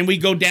bike and we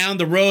go down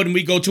the road and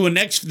we go to the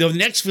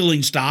next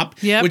filling stop,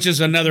 Yep. which is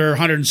another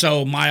 100 and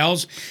so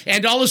miles.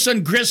 And all of a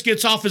sudden, Chris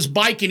gets off his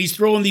bike and he's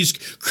throwing these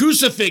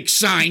crucifix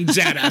signs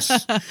at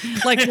us.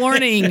 Like,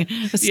 warning,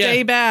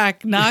 stay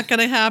back, not going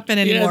to happen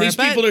anymore. Yeah, these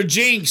people are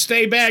jinxed.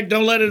 Stay back.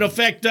 Don't let it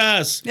affect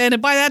us.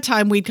 And by that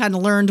time, we'd kind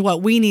of learned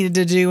what we needed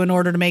to do in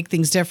order to make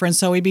things different.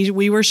 So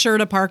we were sure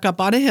to park up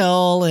on a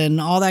hill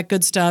and all that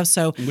good stuff.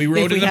 So We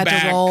rode if we in the had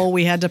back. to roll,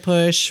 we had to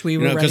push. We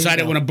were ready Because to I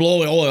didn't go. want to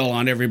blow oil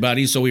on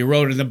everybody, so we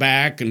rode in the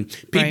back, and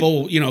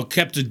people,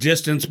 kept a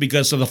distance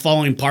because of the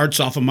falling parts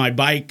off of my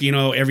bike,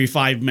 every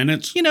 5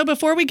 minutes.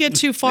 Before we get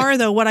too far,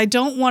 though, what I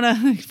don't want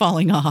to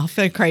falling off,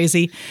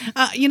 crazy.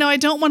 I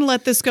don't want to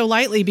let this go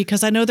lightly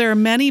because I know there are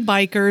many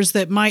bikers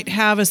that might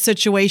have a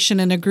situation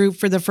in a group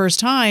for the first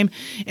time,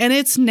 and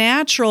it's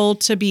natural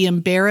to be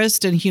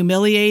embarrassed and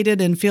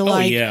humiliated and feel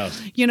like,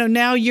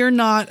 now you're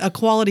not a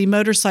quality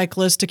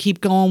motorcyclist to keep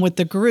going with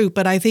the group.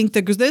 But I think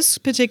this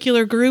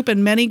particular group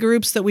and many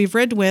groups that we've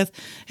ridden with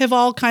have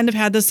all kind of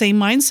had the same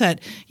mindset.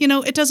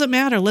 It doesn't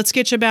matter. Let's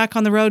get you back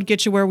on the road,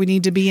 get you where we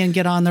need to be, and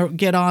get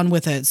on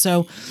with it.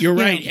 So you're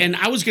right. And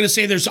I was going to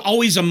say there's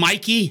always a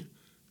Mikey.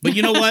 But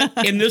you know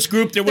what? In this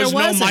group, there was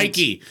no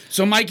Mikey.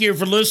 So, Mikey, if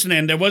you're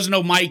listening, there was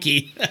no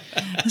Mikey.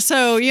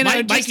 So,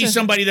 Mikey's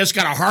somebody that's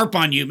got a harp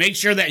on you. Make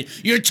sure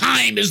that your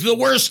time is the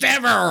worst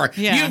ever.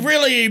 Yeah. You're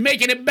really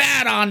making it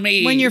bad on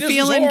me. When you're this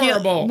feeling is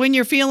horrible. when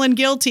you're feeling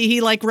guilty,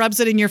 he rubs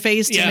it in your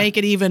face to make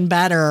it even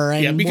better.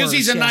 And because worse.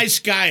 he's a nice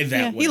guy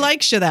that way. He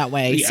likes you that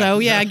way. Yeah.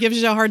 So it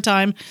gives you a hard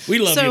time. We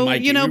love you,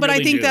 Mikey. But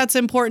really I think do. that's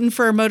important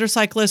for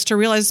motorcyclists to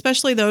realize,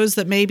 especially those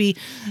that maybe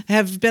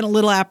have been a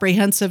little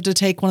apprehensive to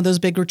take one of those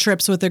bigger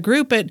trips with a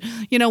group. But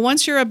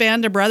once you're a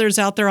band of brothers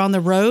out there on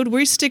the road,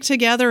 we stick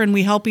together and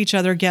we help each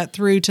other get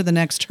through to the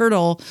next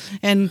hurdle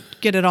and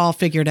get it all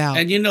figured out.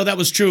 And that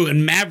was true.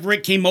 And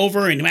Maverick came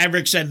over and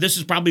Maverick said, this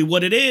is probably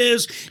what it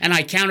is. And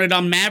I counted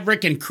on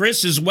Maverick and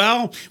Chris as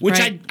well, which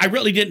I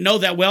really didn't know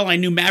that well. I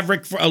knew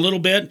Maverick for a little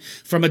bit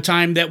from a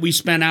time that we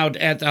spent out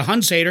at the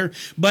Hunsader.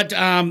 But,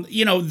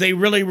 they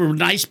really were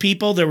nice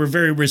people. They were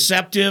very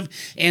receptive.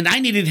 And I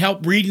needed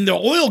help reading the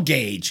oil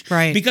gauge.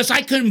 Right. Because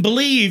I couldn't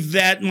believe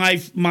that my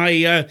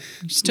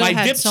so much.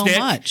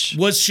 dipstick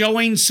was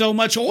showing so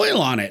much oil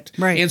on it.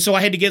 Right. And so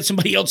I had to get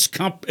somebody else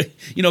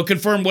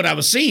confirm what I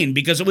was seeing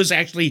because it was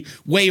actually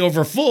way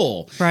over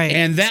full. Right.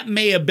 And that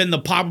may have been the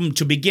problem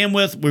to begin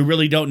with. We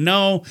really don't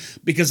know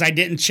because I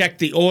didn't check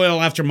the oil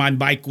after my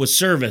bike was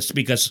serviced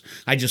because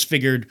I just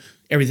figured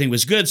everything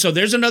was good. So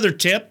there's another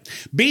tip.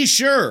 Be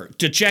sure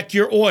to check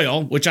your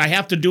oil, which I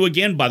have to do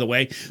again, by the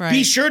way. Right.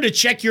 Be sure to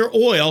check your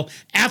oil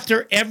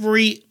after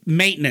every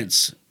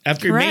maintenance.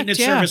 After your maintenance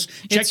service,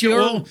 check It's your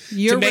oil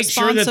your to make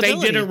sure that they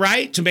did responsibility. it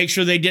right, to make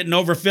sure they didn't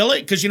overfill it.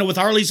 Because, with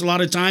Harleys, a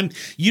lot of time,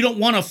 you don't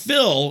want to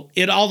fill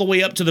it all the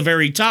way up to the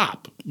very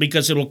top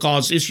because it'll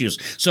cause issues.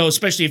 So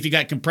especially if you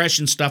got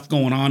compression stuff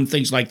going on,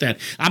 things like that.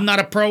 I'm not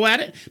a pro at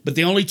it, but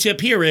the only tip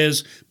here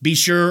is be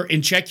sure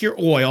and check your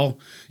oil.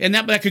 And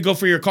that could go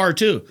for your car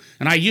too.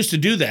 And I used to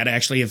do that,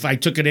 actually. If I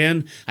took it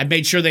in, I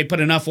made sure they put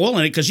enough oil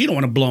in it because you don't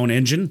want a blown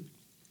engine.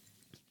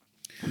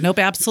 Nope,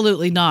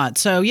 absolutely not.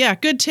 So,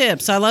 good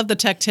tips. I love the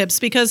tech tips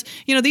because,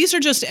 these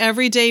are just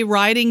everyday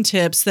riding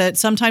tips that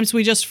sometimes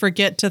we just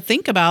forget to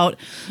think about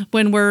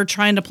when we're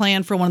trying to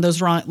plan for one of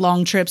those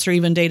long trips or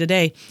even day to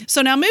day.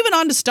 So now moving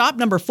on to stop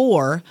number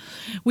 4,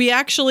 we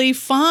actually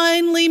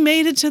finally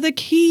made it to the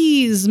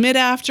Keys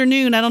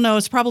mid-afternoon. I don't know,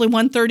 it's probably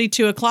 1:30,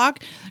 2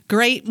 o'clock.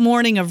 Great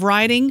morning of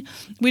riding.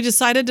 We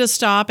decided to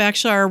stop.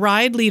 Actually, our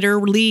ride leader,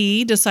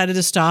 Lee, decided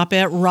to stop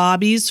at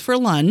Robbie's for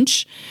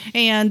lunch.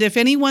 And if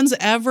anyone's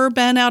ever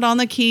been out on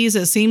the Keys,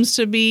 it seems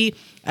to be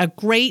a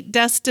great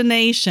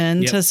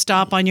destination to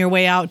stop on your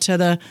way out to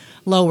the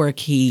lower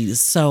Keys.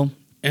 So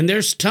And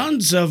there's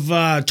tons of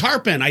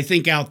tarpon, I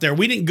think, out there.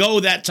 We didn't go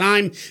that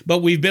time,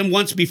 but we've been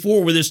once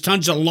before where there's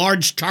tons of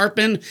large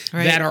tarpon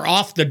that are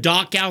off the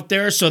dock out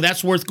there. So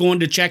that's worth going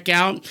to check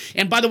out.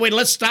 And by the way,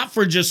 let's stop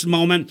for just a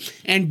moment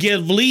and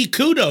give Lee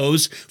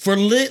kudos for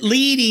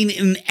leading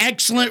an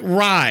excellent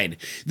ride.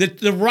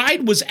 The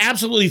ride was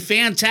absolutely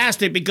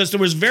fantastic because there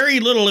was very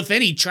little, if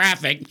any,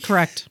 traffic.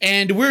 Correct.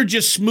 And we're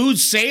just smooth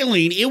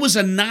sailing. It was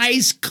a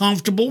nice,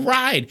 comfortable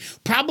ride.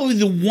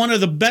 Probably one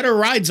of the better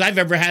rides I've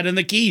ever had in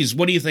the Keys.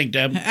 What do you think,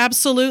 Deb?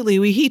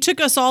 Absolutely. He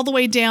took us all the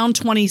way down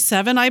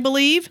 27, I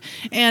believe,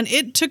 and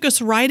it took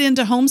us right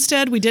into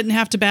Homestead. We didn't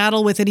have to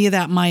battle with any of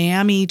that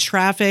Miami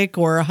traffic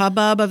or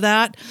hubbub of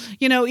that.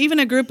 Even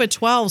a group of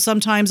 12,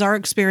 sometimes our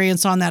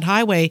experience on that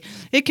highway,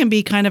 it can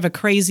be kind of a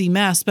crazy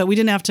mess, but we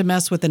didn't have to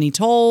mess with any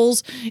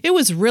tolls. It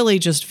was really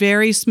just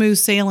very smooth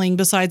sailing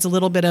besides a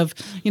little bit of,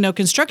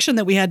 construction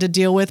that we had to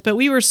deal with, but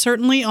we were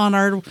certainly on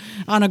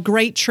a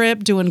great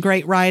trip, doing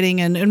great riding,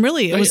 and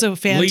really it was a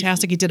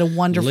fantastic, he did a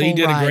wonderful Lee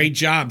did ride. a great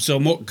job. So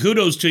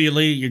kudos to you,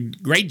 Lee.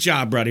 Great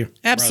job, brother.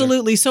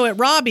 Absolutely. So at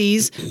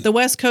Robbie's, the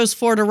West Coast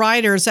Florida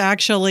Riders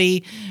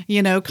actually,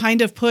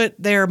 kind of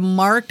put their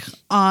mark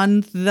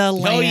on the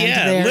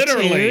land there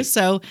literally. too.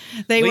 So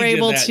they Lee were did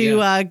able that,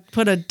 to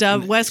put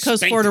a West Coast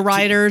Spanked Florida it, too.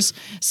 Riders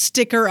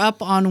sticker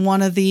up on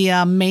one of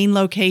the main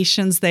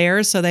locations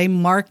there. So they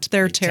marked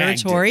their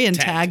tagged territory it, and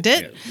tagged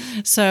tagged it,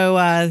 it.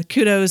 So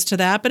kudos to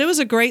that. But it was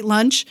a great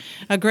lunch,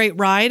 a great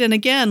ride. And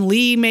again,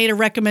 Lee made a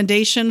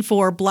recommendation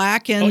for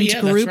blackened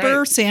that's grouper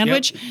right.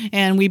 sandwich.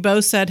 And we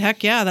both said,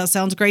 heck yeah, that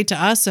sounds great to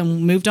us,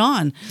 and moved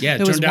on. Yeah, it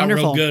was turned out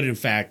wonderful. real good, in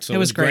fact. So It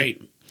was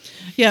great.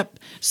 Yep.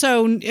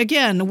 So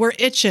again, we're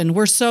itching.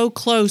 We're so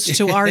close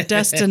to our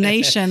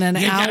destination, an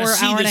You gotta hour,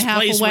 see hour and a this half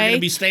place away. we're going to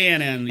be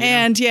staying in. you know?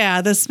 And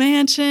yeah, this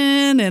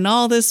mansion and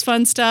all this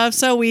fun stuff.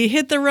 So we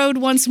hit the road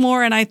once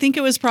more, and I think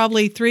it was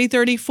probably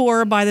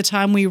 3:34 by the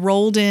time we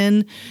rolled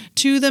in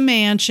to the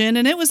mansion.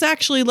 And it was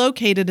actually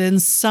located in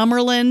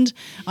Summerland,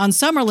 on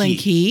Summerland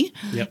Key.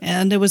 Yep.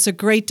 And it was a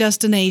great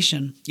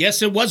destination.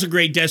 Yes, it was a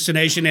great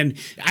destination, and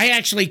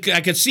I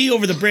could see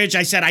over the bridge.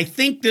 I said, I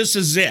think this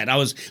is it. I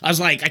was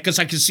like, because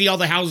I could see all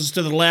the houses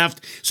to the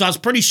left, so I was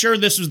pretty sure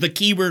this was the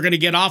key we were going to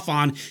get off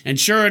on. And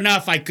sure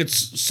enough, I could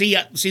see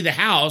the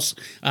house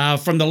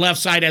from the left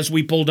side as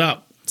we pulled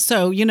up.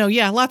 So,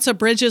 lots of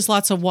bridges,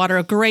 lots of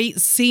water,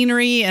 great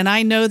scenery. And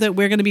I know that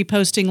we're going to be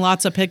posting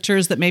lots of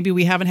pictures that maybe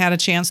we haven't had a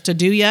chance to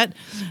do yet.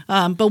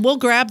 But we'll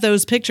grab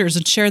those pictures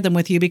and share them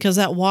with you because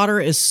that water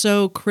is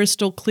so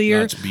crystal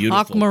clear. Oh, it's beautiful.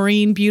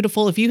 Aquamarine,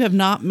 beautiful. If you have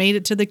not made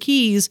it to the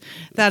Keys,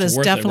 that is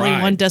worth a definitely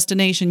ride. one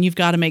destination you've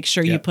got to make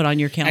sure you Yep. put on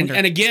your calendar.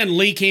 And again,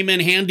 Lee came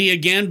in handy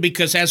again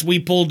because as we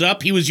pulled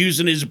up, he was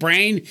using his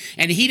brain,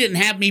 and he didn't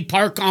have me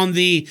park under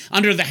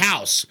the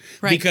house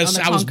Right, because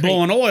on the I was concrete.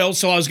 blowing oil,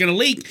 so I was going to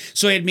leak.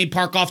 So he had me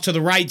park off to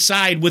the right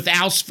side with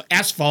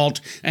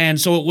asphalt, and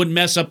so it wouldn't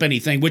mess up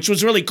anything, which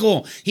was really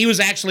cool. He was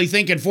actually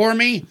thinking for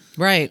me.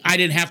 Right. I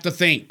didn't have to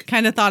think.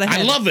 Kind of thought ahead.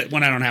 I love it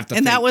when I don't have to think.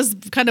 And that was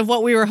kind of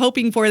what we were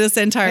hoping for this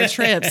entire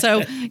trip.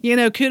 So,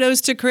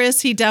 kudos to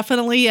Chris. He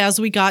definitely, as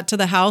we got to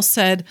the house,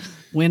 said,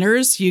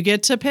 winners, you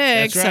get to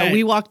pick. That's right. So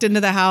we walked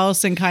into the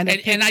house and kind of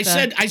And I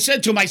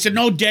said to him, I said,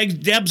 no,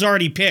 Deb's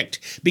already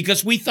picked,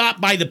 because we thought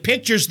by the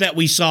pictures that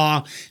we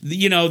saw,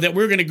 that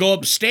we were going to go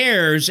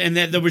upstairs and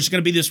that there was going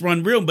to be this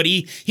one room. But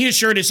he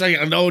assured us, like,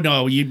 no,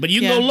 but you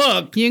can go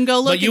look. You can go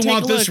look but you and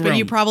want take a this look, room. but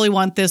you probably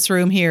want this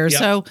room here. Yep.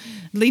 So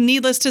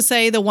needless to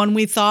say, the one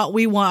we thought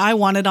I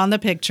wanted on the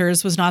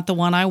pictures was not the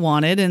one I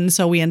wanted. And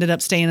so we ended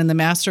up staying in the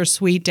master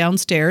suite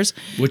downstairs,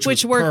 Which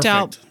was worked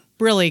out perfect.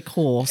 really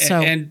cool.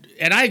 So And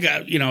I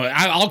got,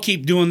 I'll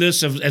keep doing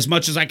this as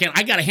much as I can.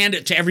 I got to hand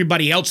it to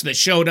everybody else that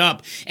showed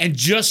up and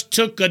just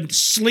took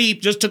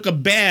a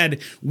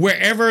bed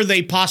wherever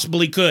they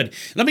possibly could.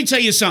 Let me tell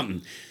you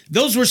something.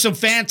 Those were some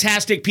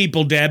fantastic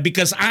people, Deb,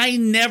 because I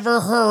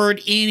never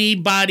heard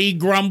anybody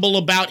grumble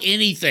about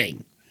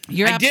anything.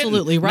 you're I didn't.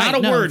 absolutely right.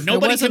 Not a word. there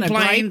Nobody wasn't a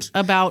gripe complained.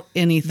 about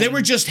anything. They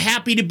were just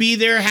happy to be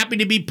there, happy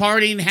to be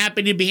partying,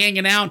 happy to be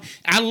hanging out.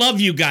 I love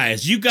you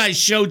guys. You guys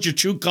showed your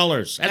true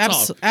colors.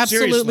 That's all.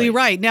 Absolutely Seriously.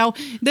 right. Now,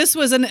 this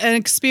was an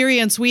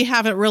experience we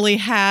haven't really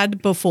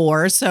had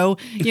before. So,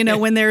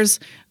 when there's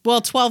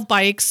 12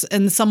 bikes,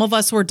 and some of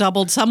us were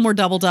doubled, some were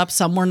doubled up,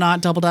 some were not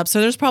doubled up. So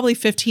there's probably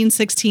 15,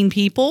 16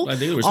 people I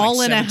think there was all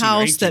like in a 17 or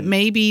house that 18.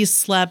 maybe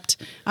slept,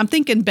 I'm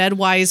thinking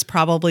bed-wise,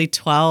 probably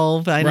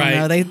 12. I don't Right.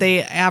 know.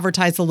 They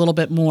advertise a little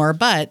bit more.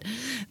 But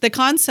the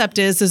concept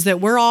is that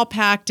we're all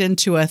packed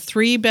into a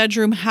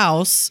 3-bedroom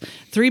house,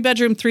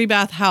 3-bedroom,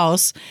 3-bath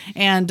house,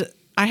 and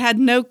I had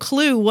no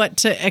clue what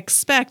to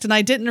expect, and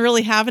I didn't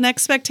really have an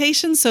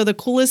expectation. So the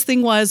coolest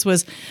thing was,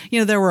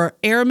 there were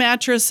air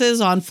mattresses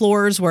on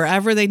floors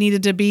wherever they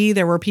needed to be.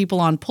 There were people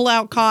on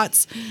pull-out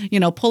cots,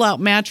 pull-out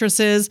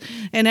mattresses,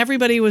 and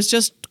everybody was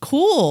just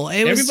cool.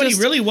 Everybody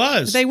really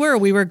was. They were.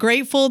 We were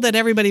grateful that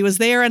everybody was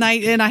there, and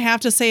I have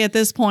to say at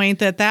this point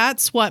that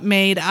that's what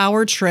made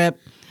our trip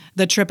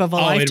the trip of a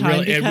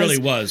lifetime. It really because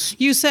was.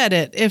 You said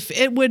it. If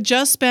it would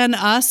just been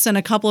us and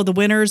a couple of the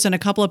winners and a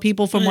couple of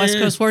people from West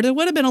Coast Florida, it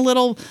would have been a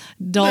little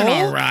dull.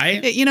 Been all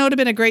right. It would have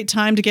been a great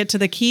time to get to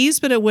the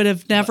Keys, but it would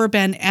have never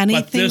been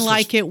anything this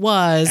like was- it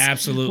was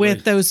Absolutely.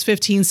 with those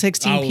 15,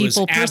 16 Oh, it was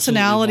people, absolutely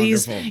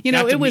personalities. wonderful.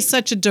 Got to It was meet-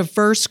 such a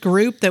diverse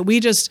group that we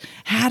just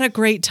had a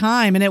great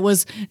time, and it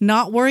was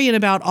not worrying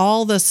about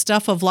all the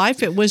stuff of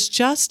life. It was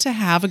just to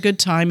have a good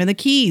time in the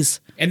Keys.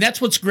 And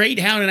that's what's great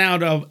hanging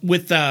out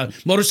with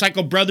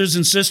motorcycle brothers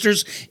and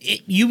sisters.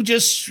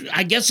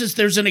 I guess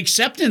there's an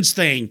acceptance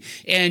thing.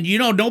 And,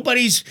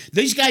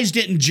 these guys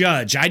didn't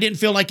judge. I didn't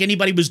feel like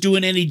anybody was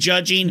doing any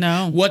judging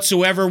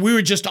whatsoever. We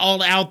were just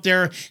all out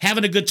there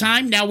having a good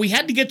time. Now, we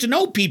had to get to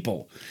know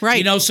people.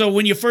 Right. So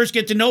when you first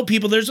get to know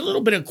people, there's a little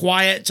bit of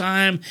quiet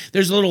time.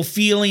 There's a little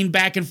feeling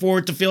back and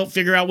forth to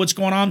figure out what's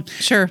going on.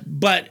 Sure.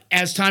 But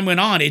as time went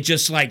on, it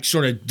just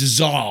sort of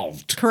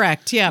dissolved.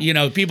 Correct.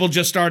 Yeah. People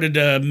just started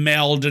to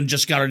meld gelled and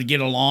just got to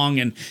get along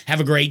and have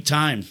a great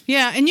time.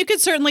 Yeah, and you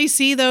could certainly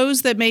see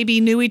those that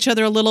maybe knew each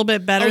other a little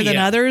bit better than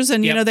others.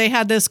 And, you know, they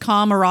had this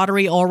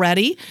camaraderie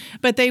already,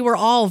 but they were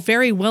all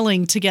very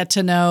willing to get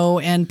to know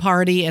and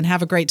party and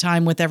have a great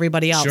time with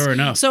everybody else. Sure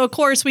enough. So, of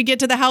course, we get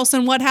to the house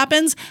and what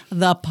happens?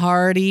 The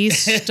party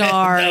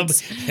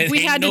starts.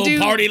 We had to do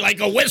party like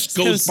a West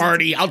Coast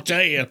party, I'll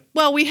tell you.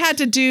 Well, we had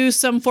to do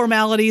some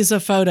formalities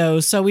of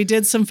photos. So we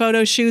did some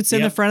photo shoots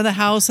in the front of the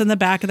house and the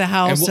back of the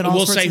house. And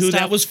we'll say who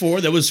that was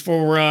for. That was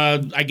for,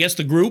 I guess,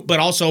 the group, but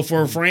also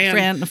for Fran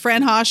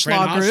Hosch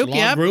Law Group.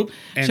 Group.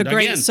 And so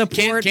great again,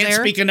 support can't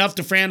there. speak enough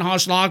to Fran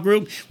Hosch Law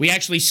Group. We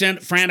actually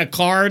sent Fran a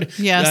card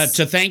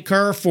to thank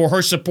her for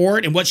her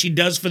support and what she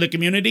does for the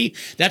community.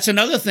 That's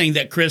another thing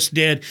that Chris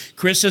did.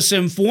 Chris has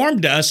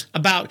informed us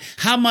about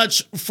how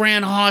much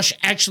Fran Hosch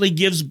actually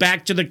gives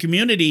back to the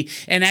community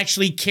and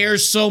actually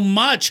cares so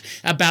much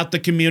about the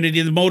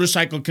community, the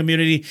motorcycle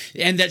community,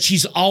 and that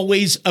she's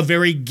always a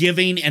very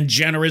giving and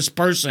generous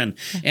person.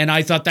 And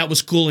I thought that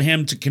was cool of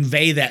him to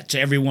convey that to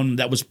everyone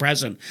that was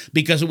present,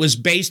 because it was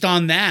based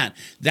on that.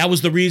 That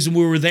was the reason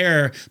we were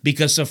there,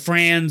 because of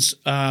Fran's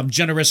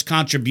generous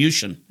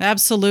contribution.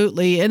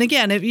 Absolutely. And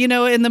again, if, you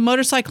know, in the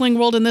motorcycling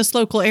world in this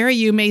local area,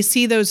 you may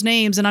see those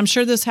names, and I'm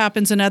sure this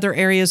happens in other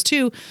areas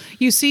too.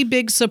 You see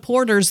big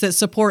supporters that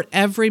support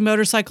every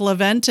motorcycle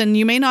event, and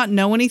you may not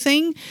know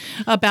anything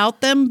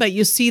about them, but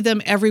you see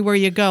them everywhere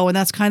you go. And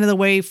that's kind of the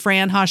way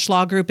Fran Hosch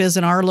Law Group is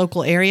in our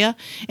local area.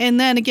 And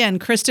then again,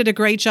 Chris did a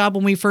great job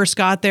when we first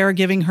got there,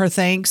 giving her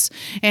thanks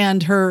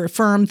and her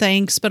firm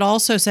thanks, but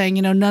also saying,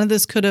 you know, none of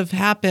this could have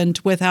happened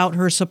without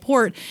her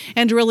support.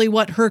 And really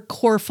what her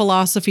core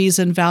philosophies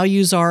and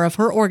values are of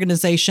her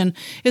organization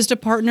is to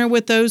partner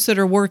with those that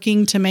are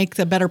working to make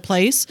the better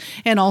place.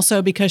 And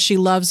also because she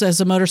loves,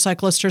 as a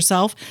motorcyclist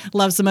herself,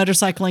 loves the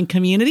motorcycling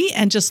community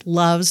and just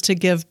loves to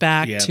give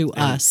back to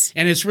us.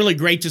 And it's really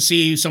great to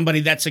see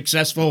somebody that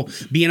successful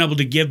being able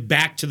to give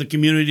back to the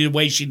community the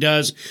way she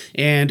does.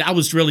 And I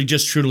was really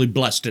just truly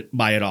blessed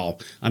by it all.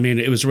 I mean,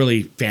 it was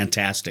really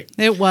fantastic.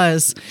 It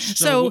was.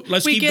 So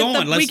let's we keep get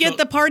going. we get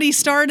the party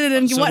started,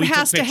 and what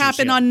has to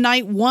happen on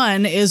night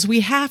one is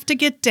we have to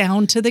get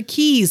down to the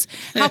Keys.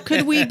 How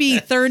could we be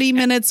 30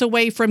 minutes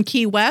away from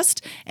Key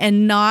West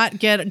and not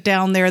get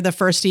down there the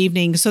first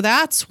evening? So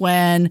that's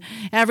when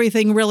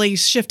everything really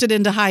shifted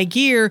into high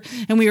gear,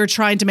 and we were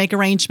trying to make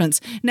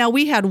arrangements. Now,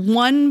 we had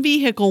one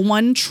vehicle,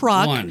 one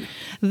truck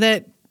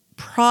that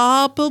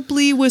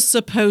probably was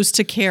supposed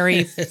to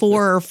carry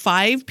 4 or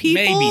 5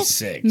 people.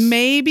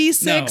 Maybe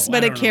six,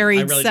 but it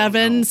carried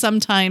 7,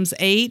 sometimes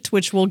 8,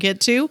 which we'll get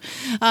to.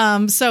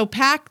 So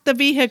packed the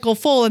vehicle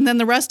full, and then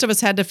the rest of us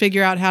had to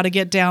figure out how to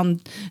get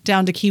down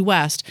to Key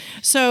West.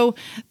 So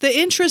the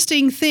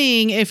interesting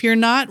thing, if you're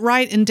not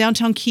right in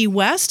downtown Key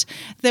West,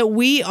 that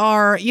we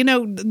are, you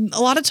know,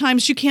 a lot of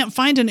times you can't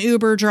find an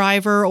Uber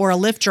driver or a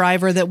Lyft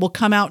driver that will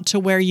come out to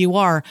where you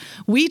are.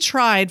 We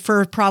tried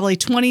for probably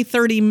 20,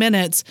 30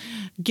 minutes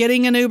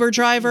getting an Uber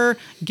driver.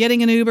 It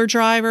didn't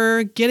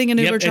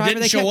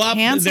show up.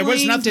 There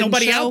was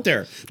nobody out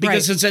there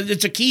because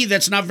it's a key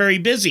that's not very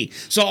busy.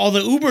 So all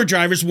the Uber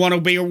drivers want to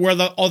be where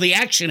all the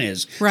action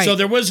is. Right. So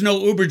there was no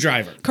Uber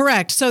driver.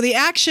 Correct. So the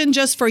action,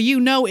 just for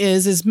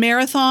is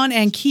Marathon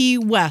and Key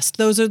West.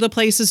 Those are the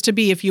places to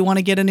be if you want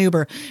to get an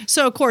Uber.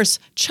 So, of course,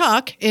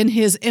 Chuck, in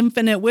his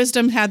infinite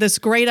wisdom, had this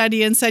great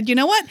idea and said, you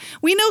know what?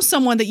 We know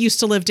someone that used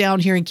to live down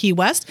here in Key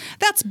West.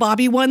 That's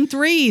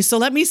Bobby13. So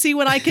let me see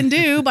what I can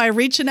do by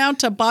reaching out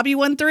to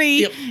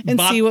Bobby13 and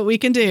see what we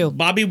can do.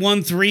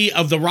 Bobby13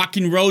 of the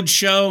Rocking Road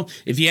Show.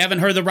 If you haven't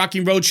heard the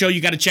Rocking Road Show, you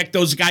got to check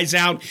those guys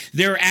out.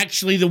 They're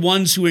actually the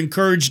ones who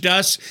encouraged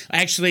us,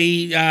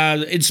 actually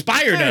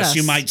inspired us,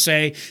 you might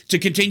say, to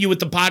continue with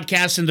the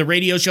podcast and the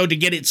radio show to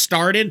get it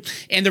started.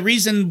 And the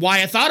reason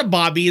why I thought of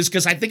Bobby is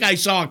because I think I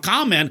saw a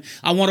comment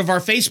on one of our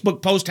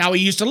Facebook posts how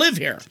he used to live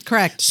here.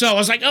 Correct. So I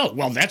was like, oh,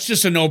 well, that's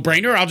just a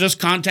no-brainer. I'll just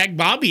contact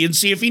Bobby and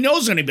see if he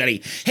knows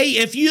anybody. Hey,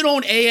 if you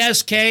don't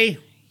ASK...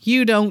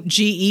 you don't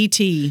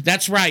GET.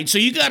 That's right. So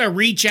you got to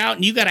reach out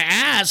and you got to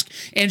ask.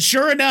 And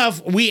sure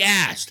enough, we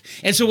asked.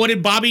 And so what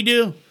did Bobby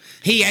do?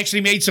 He actually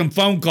made some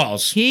phone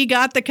calls. He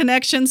got the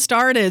connection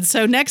started.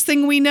 So next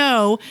thing we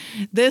know,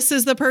 this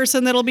is the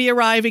person that'll be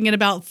arriving in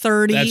about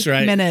 30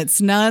 minutes.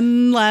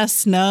 None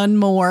less, none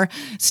more.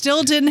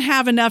 Still didn't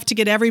have enough to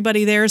get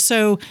everybody there.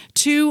 So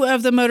 2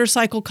 of the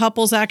motorcycle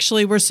couples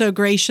actually were so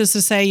gracious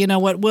to say, you know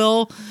what,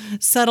 we'll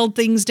settle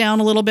things down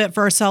a little bit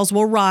for ourselves.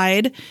 We'll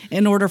ride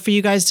in order for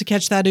you guys to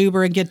catch that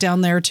Uber and get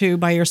down there too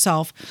by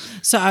yourself.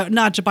 So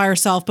not by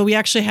yourself, but we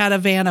actually had a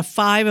van of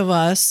 5 of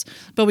us,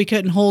 but we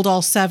couldn't hold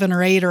all 7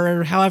 or 8 or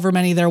or however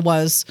many there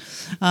was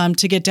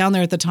to get down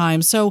there at the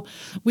time. So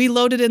we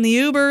loaded in the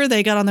Uber.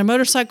 They got on their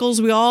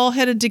motorcycles. We all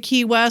headed to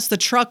Key West. The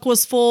truck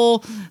was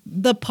full.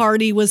 The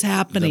party was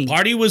happening. The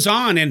party was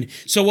on. And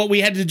so what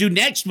we had to do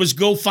next was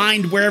go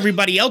find where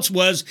everybody else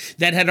was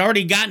that had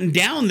already gotten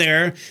down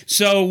there.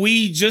 So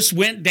we just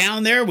went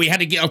down there. We had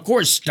to get, of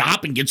course,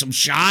 stop and get some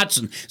shots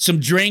and some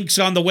drinks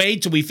on the way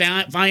till we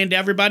find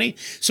everybody.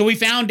 So we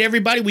found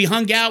everybody. We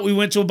hung out. We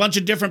went to a bunch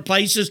of different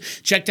places,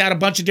 checked out a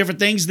bunch of different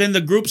things. Then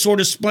the group sort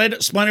of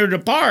splintered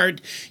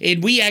apart,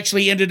 and we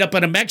actually ended up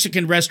at a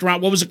Mexican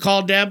restaurant. What was it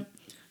called, Deb?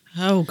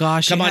 Oh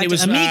gosh! Come on, it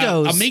was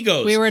Amigos.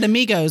 Amigos. We were at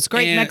Amigos,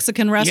 great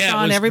Mexican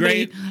restaurant.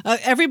 Yeah,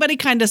 everybody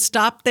kind of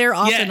stopped there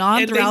off and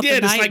on throughout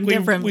the night in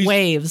different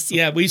waves.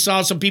 Yeah, we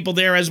saw some people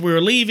there as we were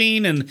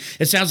leaving, and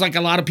it sounds like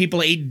a lot of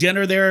people ate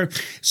dinner there.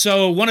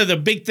 So one of the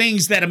big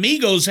things that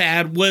Amigos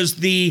had was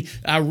the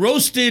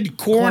roasted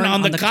corn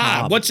on the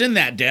cob. What's in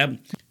that, Deb?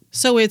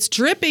 So it's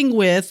dripping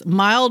with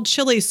mild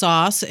chili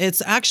sauce.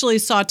 It's actually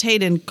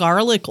sauteed in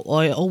garlic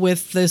oil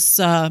with this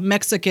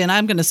Mexican,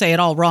 I'm going to say it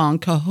all wrong,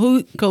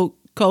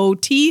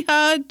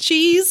 cotija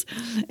cheese,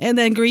 and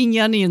then green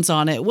onions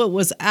on it. What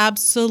was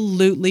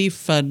absolutely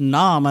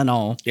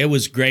phenomenal. It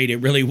was great. It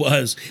really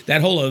was.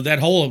 That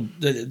whole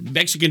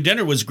Mexican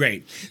dinner was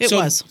great. It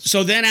was.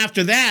 So then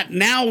after that,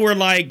 now we're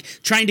like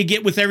trying to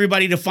get with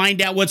everybody to find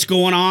out what's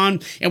going on,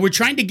 and we're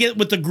trying to get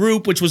with the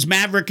group, which was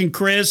Maverick and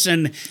Chris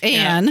and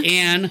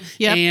Ann.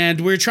 Yep.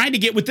 And we're trying to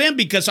get with them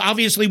because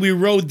obviously we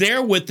rode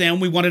there with them.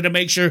 We wanted to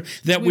make sure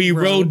that we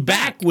rode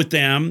back with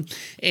them.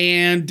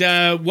 And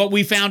what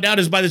we found out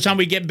is by the time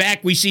we get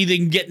back, we see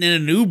them getting in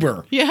an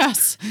Uber.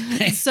 Yes.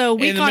 So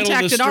we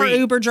contacted our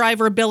Uber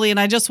driver, Billy, and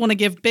I just want to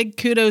give big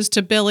kudos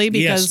to Billy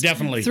because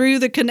definitely. Through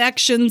the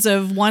connections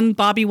of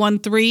Bobby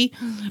 13,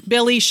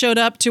 Billy showed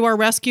up to our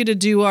rescue to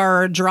do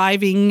our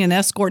driving and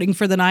escorting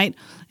for the night.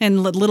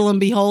 And little and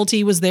behold,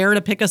 he was there to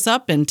pick us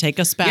up and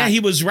take us back. Yeah, he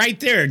was right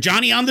there.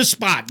 Johnny on the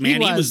spot,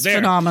 man. He was there.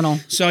 Phenomenal.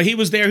 So he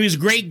was there. He was a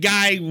great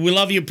guy. We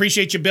love you.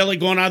 Appreciate you, Billy,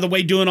 going out of the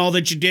way, doing all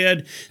that you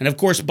did. And, of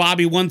course,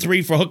 Bobby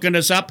 13 for hooking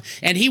us up.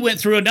 And he went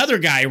through another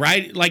guy,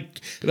 right?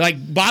 Like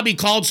Bobby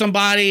called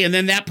somebody, and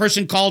then that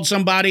person called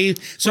somebody.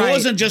 So it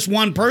wasn't just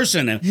one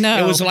person.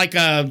 No. It was like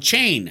a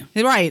chain.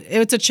 Right.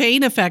 It's a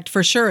chain effect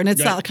for sure. And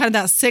it's kind of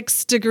that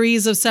 6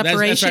 degrees of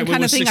separation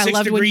kind of thing. I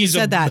loved when you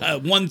said that.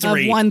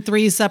 1-3.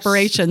 1-3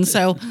 separation.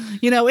 So,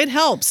 it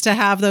helps to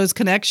have those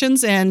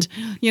connections. And,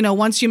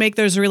 once you make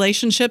those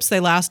relationships, they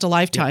last a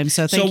lifetime.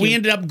 So thank you. So we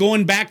ended up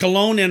going back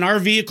alone in our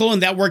vehicle,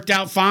 and that worked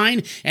out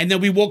fine. And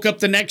then we woke up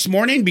the next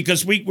morning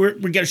because we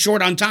got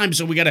short on time.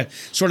 So we got to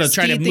sort of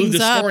try to move the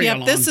story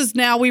along. This is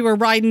now we were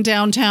riding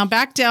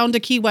back down to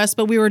Key West,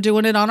 but we were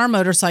doing it on our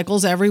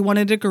motorcycles. Everyone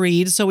had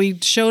agreed. So we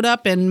showed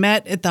up and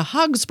met at the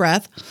Hog's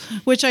Breath,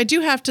 which I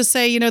do have to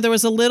say, there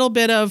was a little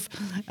bit of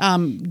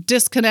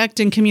disconnect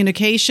in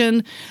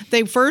communication.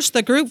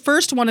 The group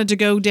first wanted to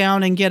go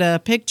down and get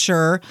a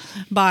picture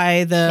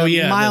by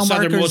the mile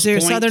markers there,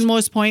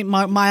 southernmost point,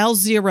 mile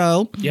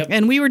 0. Yep.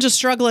 And we were just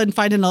struggling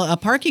finding a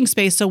parking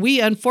space. So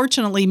we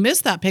unfortunately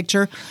missed that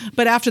picture.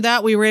 But after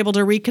that, we were able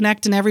to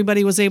reconnect and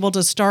everybody was able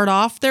to start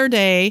off their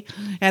day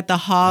at the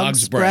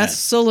Hog's Breath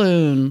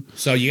Saloon.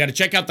 So you got to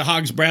check out the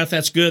Hog's Breath.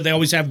 That's good. They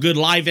always have good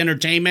live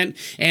entertainment.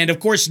 And of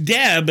course,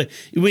 Deb,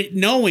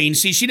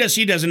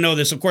 she doesn't know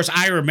this. Of course,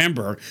 I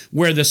remember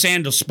where the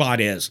sandal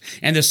spot is.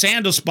 And the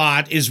sandal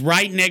spot is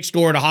right next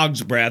door to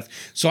Hog's Breath.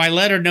 So I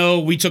let her know.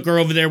 We took her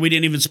over there. We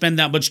didn't even spend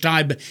that much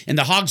time in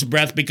the Hog's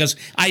Breath because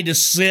I had to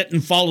sit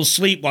and fall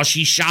asleep while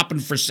she's shopping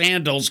for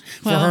sandals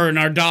for her and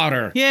our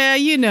daughter. Yeah,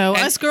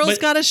 us girls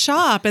got to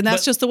shop, and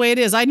that's just the way it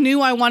is. I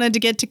knew I wanted to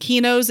get to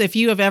Keno's. If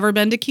you have ever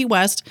been to Key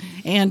West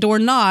and or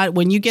not,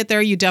 when you get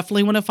there, you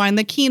definitely want to find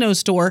the Keno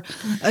store.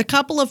 A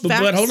couple of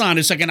facts. But hold on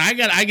a second. I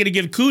got to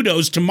give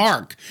kudos to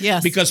Mark.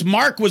 Yes. Because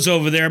Mark was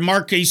over there.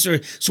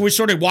 So we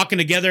started walking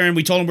together, and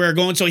we told him where we were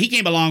going. So he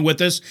came along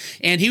with us,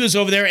 and he was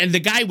over there, and the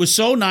guy was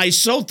so nice,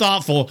 so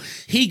thoughtful.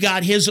 He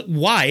got his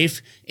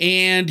wife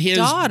and his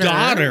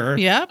daughter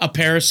a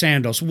pair of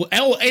sandals.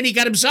 Oh, and he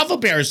got himself a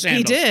pair of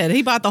sandals. He did.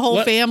 He bought the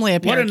whole family a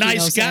pair of What a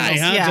nice guy, sandals.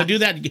 huh? Yeah. To do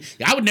that.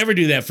 I would never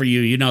do that for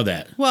you. You know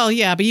that. Well,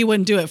 yeah, but you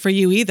wouldn't do it for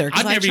you either.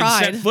 I'd never even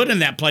set foot in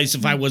that place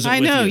if I wasn't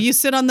with you. I know. You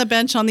sit on the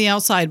bench on the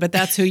outside, but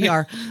that's who you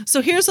are.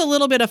 So here's a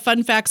little bit of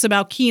fun facts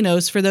about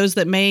Keno's for those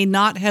that may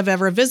not have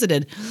ever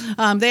visited.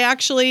 They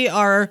actually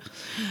are...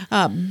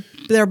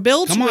 they're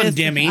built Come on, with...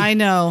 Demi. I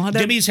know.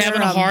 Demi's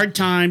having a hard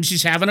time.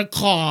 She's having a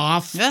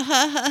cough.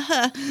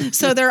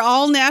 So they're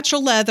all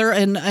natural leather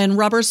and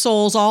rubber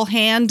soles, all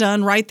hand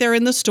done right there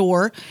in the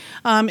store.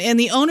 And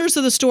the owners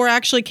of the store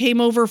actually came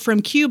over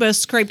from Cuba,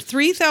 scraped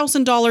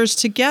 $3,000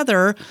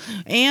 together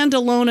and a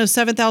loan of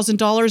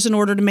 $7,000 in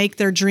order to make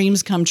their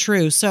dreams come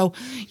true. So,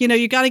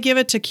 you got to give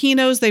it to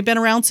Keno's. They've been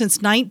around since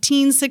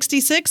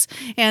 1966,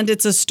 and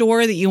it's a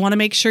store that you want to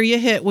make sure you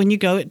hit when you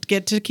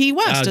get to Key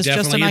West. It's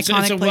definitely. just an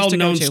iconic it's a place to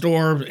go well-known to. store.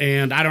 before,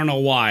 and I don't know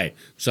why.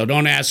 So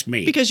don't ask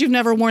me. Because you've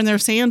never worn their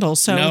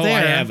sandals. So no, there.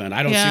 I haven't.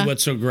 I don't see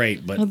what's so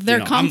great. But they're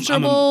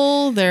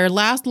comfortable. They're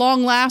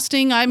long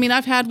lasting. I mean,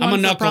 I've had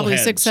one for probably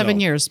 6-7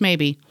 years,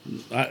 maybe.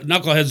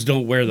 Knuckleheads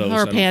don't wear those.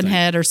 Or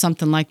panhead or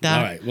something like that.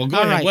 All right. Well, go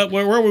ahead. Right.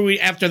 Where were we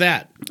after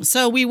that?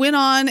 So we went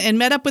on and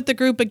met up with the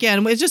group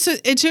again.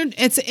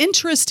 It's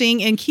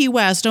interesting in Key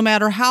West. No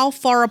matter how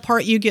far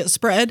apart you get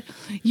spread,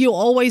 you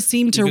always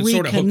seem to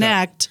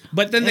reconnect.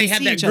 But then they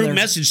had that group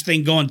message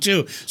thing going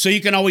too, so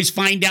you can always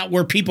find out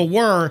where people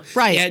were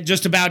at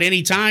just about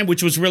any time,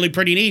 which was really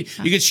pretty neat.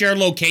 You could share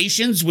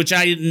locations, which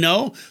I didn't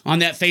know, on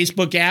that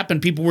Facebook app,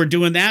 and people were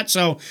doing that.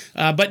 So,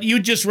 but you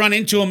just run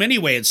into them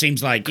anyway. It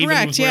seems like.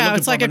 Correct. Yeah,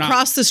 it's like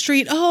across the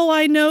street. Oh,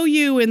 I know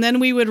you, and then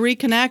we would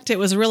reconnect. It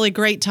was a really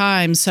great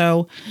time.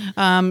 So,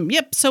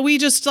 So we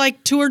just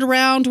toured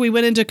around. We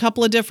went into a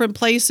couple of different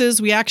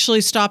places. We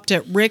actually stopped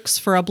at Rick's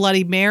for a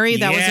Bloody Mary.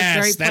 That was a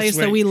great place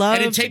that we love.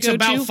 And it takes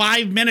about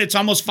 5 minutes,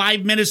 almost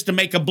 5 minutes to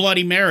make a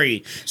Bloody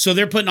Mary. So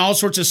they're putting all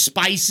sorts of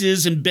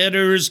spices and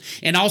bitters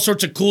and all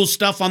sorts of cool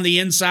stuff on the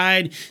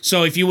inside.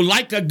 So if you would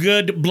like a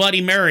good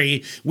Bloody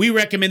Mary, we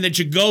recommend that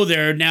you go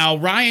there. Now,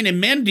 Ryan and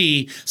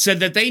Mindy said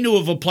that they knew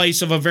of a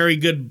place of a very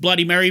good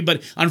Bloody Mary,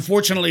 but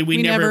unfortunately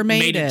we never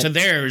made it to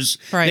theirs.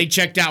 Right. They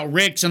checked out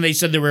Rick's and they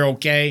said they were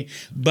okay,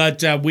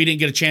 but we didn't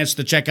get a chance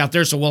to check out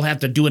there, so we'll have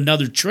to do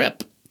another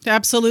trip.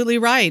 Absolutely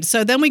right.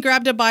 So then we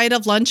grabbed a bite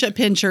of lunch at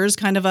Pincher's,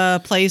 kind of a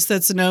place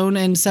that's known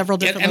in several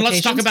different locations.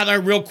 locations. And let's talk about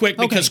that real quick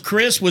because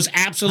Chris was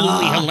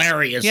absolutely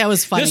hilarious. Yeah, it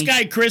was funny. This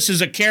guy, Chris,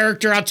 is a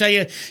character. I'll tell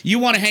you, you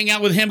want to hang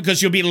out with him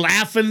because you'll be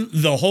laughing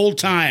the whole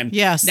time.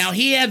 Yes. Now,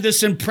 he had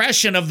this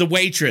impression of the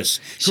waitress.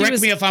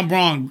 Correct me if I'm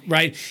wrong,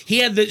 right? He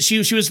had she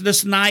was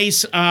this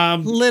nice...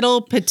 little,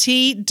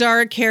 petite,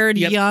 dark-haired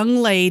young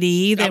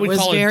lady that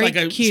was very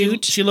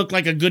cute. She looked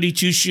like a goody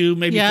two-shoe,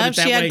 maybe put it that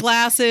way. She had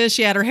glasses.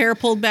 She had her hair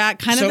pulled back,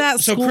 kind of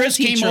that So Chris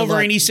came over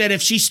look. and he said if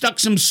she stuck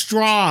some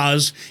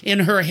straws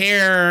in her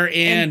hair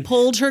and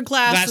pulled her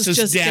glasses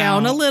just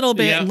down a little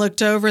bit and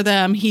looked over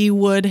them, he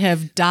would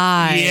have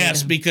died.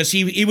 Yes, because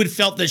he would have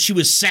felt that she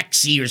was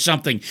sexy or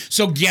something.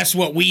 So guess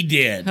what we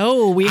did?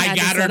 I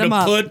got her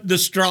to put the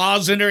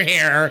straws in her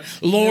hair,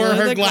 lower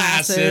her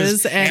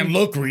glasses, and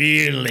look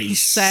really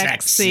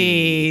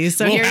sexy.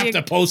 So we'll have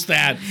to post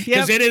that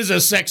because it is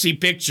a sexy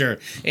picture.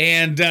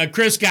 And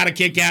Chris got a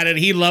kick out of it.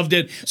 He loved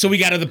it. So we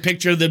got the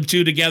picture of them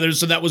two together.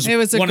 So that was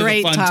one of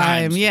the fun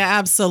times. Yeah,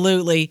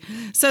 absolutely.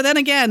 So then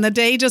again, the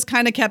day just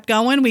kind of kept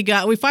going.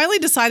 We finally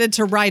decided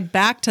to ride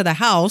back to the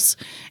house.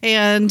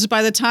 And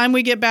by the time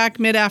we get back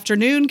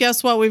mid-afternoon,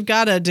 guess what we've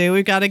got to do?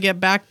 We've got to get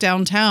back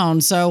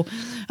downtown. So,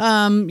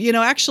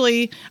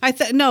 actually,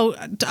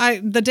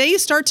 the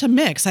days start to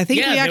mix. I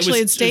think we actually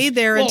had stayed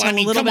there until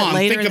a little bit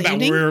later in the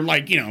evening. We were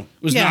it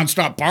was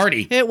nonstop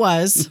party. It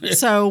was.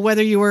 So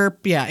whether you were,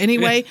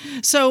 anyway.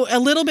 So a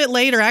little bit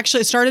later,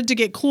 actually, it started to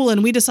get cool,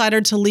 and we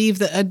decided to leave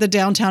the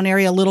downtown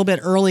area a little bit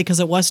early because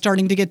it was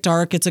starting to get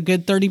dark. It's a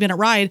good 30-minute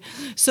ride.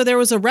 So there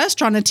was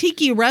a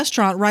tiki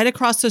restaurant right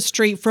across the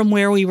street from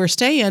where we were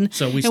staying.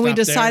 So we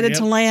decided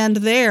to land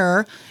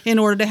there in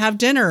order to have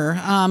dinner.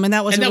 And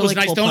that was a really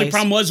nice. cool The only place.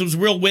 problem was it was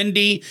real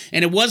windy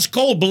and it was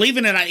cold. Believe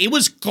it or not, it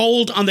was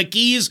cold on the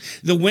Keys.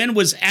 The wind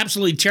was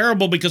absolutely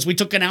terrible because we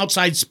took an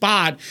outside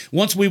spot.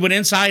 Once we went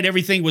inside,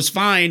 everything was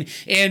fine.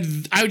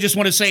 And I just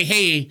want to say,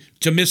 hey,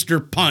 to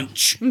Mr.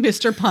 Punch.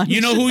 Mr. Punch.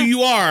 You know who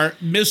you are,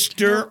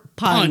 Mr.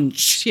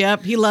 Punch.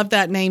 Yep, he loved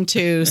that name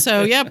too.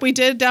 So, we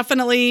did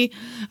definitely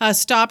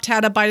stopped,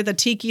 had a bite of the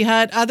Tiki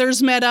Hut.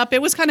 Others met up.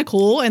 It was kind of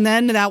cool. And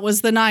then that was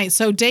the night.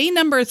 So day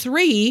number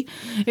 3,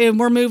 and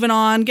we're moving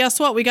on. Guess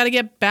what? We got to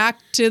get back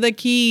to the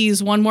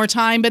Keys one more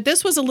time. But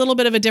this was a little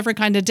bit of a different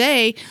kind of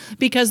day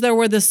because there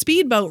were the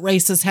speedboat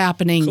races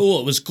happening.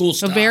 Cool. It was cool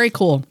stuff. So very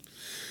cool.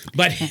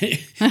 But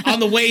on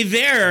the way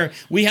there,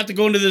 we have to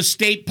go into the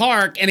state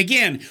park. And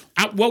again,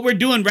 what we're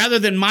doing, rather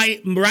than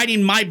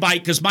riding my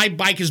bike, because my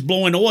bike is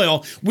blowing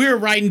oil, we were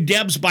riding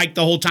Deb's bike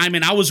the whole time,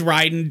 and I was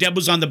riding. Deb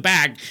was on the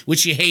back, which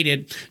she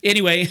hated.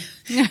 Anyway,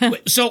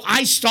 so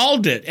I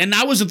stalled it, and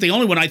I wasn't the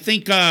only one. I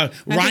think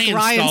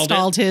Ryan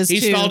stalled his, too.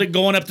 He stalled it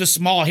going up the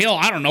small hill.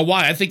 I don't know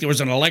why. I think there was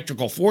an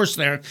electrical force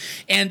there.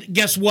 And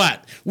guess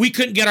what? We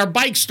couldn't get our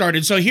bike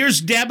started. So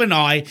here's Deb and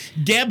I.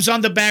 Deb's on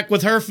the back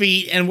with her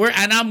feet, and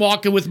I'm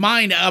walking with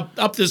mine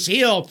up this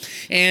hill.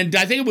 And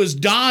I think it was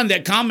Don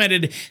that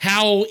commented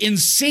how in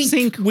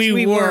sync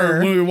we were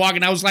when we were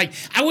walking. I was like,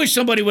 I wish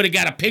somebody would have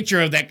got a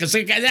picture of that because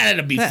that had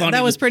to be funny.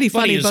 That was pretty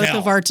funny.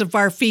 Both of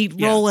our feet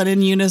rolling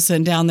in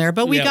unison down there.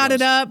 But we got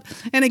it up.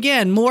 And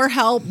again, more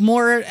help,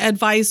 more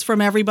advice from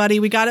everybody.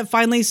 We got it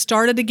finally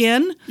started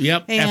again.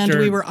 Yep. And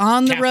we were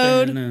on the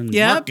road.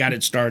 Yep. Got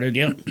it started.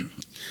 Yep.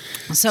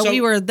 So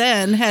we were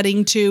then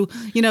heading to,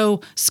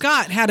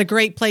 Scott had a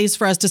great place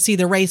for us to see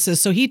the races.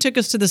 So he took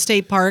us to the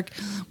state park.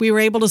 We were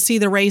able to see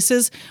the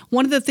races.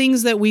 One of the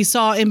things that we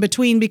saw in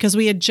between, because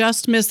we had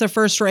just missed the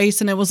first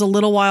race and it was a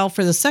little while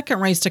for the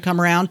second race to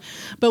come around,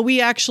 but we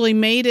actually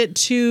made it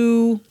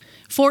to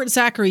Fort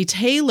Zachary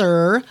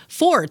Taylor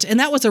Fort, and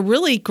that was a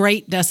really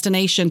great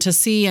destination to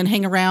see and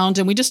hang around.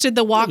 And we just did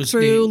the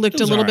walkthrough, looked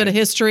a little bit of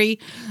history,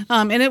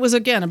 and it was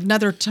again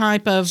another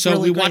type of. So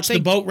really we watched the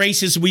boat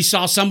races. We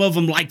saw some of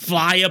them like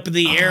fly up in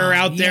the air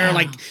out there,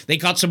 like they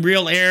caught some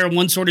real air, and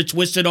one sort of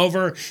twisted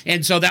over,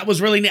 and so that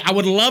was really neat. I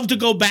would love to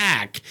go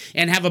back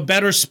and have a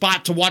better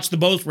spot to watch the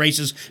boat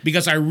races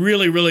because I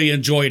really, really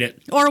enjoyed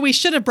it. Or we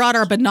should have brought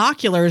our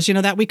binoculars.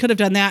 That we could have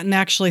done that and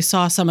actually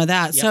saw some of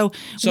that. Yep.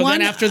 So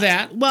then after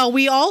that,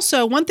 we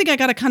also one thing I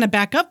got to kind of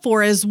back up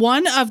for is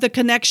one of the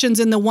connections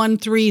in the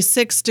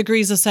 136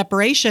 degrees of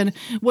separation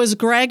was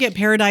Greg at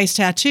Paradise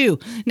Tattoo.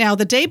 Now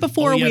the day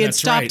before we had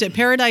stopped at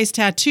Paradise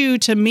Tattoo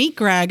to meet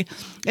Greg,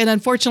 and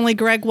unfortunately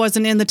Greg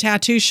wasn't in the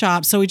tattoo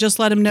shop, so we just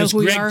let him know who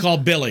we are. Greg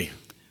called Billy.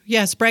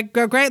 Yes, Greg.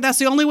 That's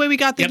the only way we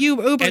got the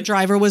Uber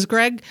driver was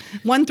Greg.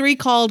 1-3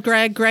 called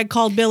Greg. Greg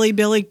called Billy.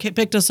 Billy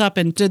picked us up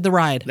and did the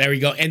ride. There we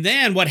go. And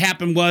then what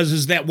happened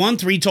was that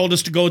 1-3 told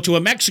us to go to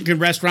a Mexican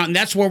restaurant, and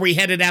that's where we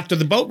headed after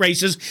the boat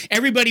races.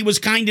 Everybody was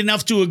kind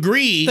enough to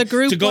agree the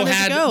group to go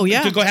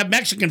have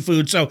Mexican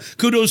food. So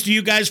kudos to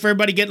you guys for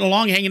everybody getting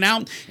along, hanging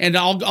out, and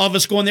all of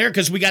us going there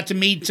because we got to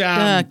meet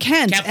Kent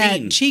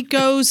Caffeine. at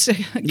Chico's.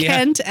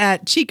 Kent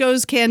at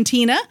Chico's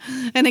Cantina,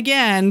 and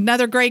again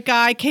another great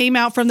guy came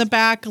out from the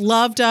back.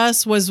 Loved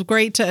us, was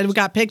great. We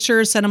got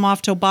pictures, sent them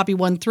off to Bobby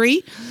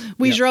 1-3.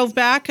 We drove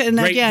back, and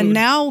great again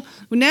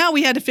food. now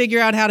we had to figure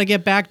out how to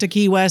get back to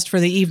Key West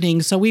for the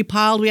evening. So we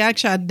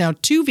actually had now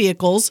 2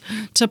 vehicles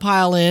to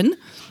pile in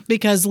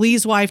because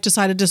Lee's wife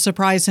decided to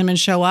surprise him and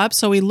show up.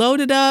 So we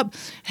loaded up,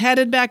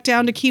 headed back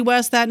down to Key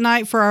West that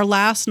night for our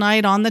last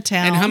night on the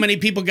town. And how many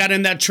people got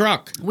in that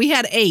truck? We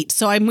had 8.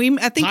 So I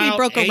think we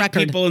broke a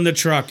record. 8 people in the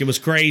truck. It was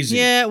crazy.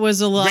 Yeah, it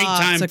was a lot. Great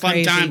time,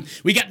 fun time.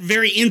 We got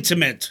very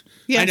intimate.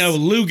 Yes. I know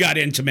Lou got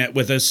intimate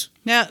with us.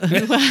 Yeah,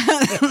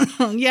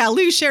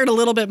 Lou shared a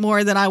little bit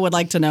more than I would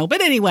like to know.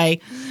 But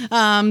anyway,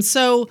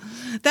 so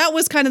that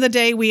was kind of the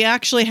day. We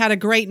actually had a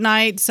great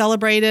night,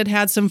 celebrated,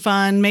 had some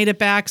fun, made it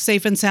back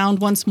safe and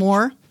sound once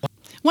more.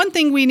 One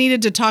thing we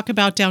needed to talk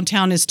about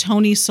downtown is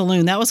Tony's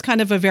Saloon. That was kind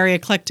of a very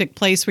eclectic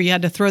place where you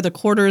had to throw the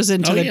quarters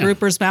into the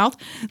grouper's mouth.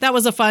 That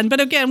was a fun. But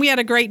again, we had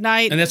a great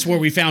night. And that's where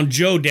we found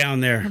Joe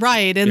down there.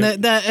 Right. And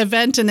the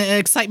event and the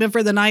excitement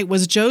for the night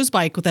was Joe's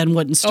bike then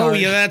wouldn't start. Oh,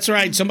 yeah, that's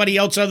right. Somebody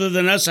else other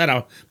than us had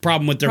a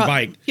problem with their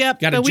bike.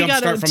 Yep. Got but a we jump got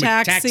start a from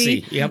taxi.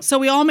 a taxi. Yep. So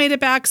we all made it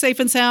back safe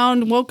and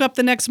sound, woke up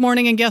the next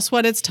morning, and guess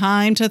what? It's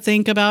time to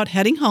think about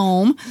heading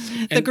home.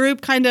 The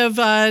group kind of...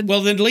 well,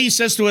 then Lee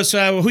says to us,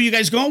 who you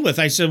guys going with?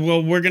 I said,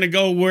 well, we're going to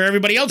go where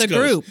everybody else goes. The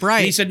group, right.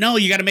 And he said, no,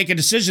 you got to make a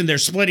decision. They're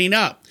splitting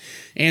up.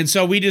 And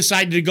so we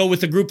decided to go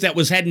with the group that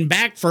was heading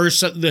back first.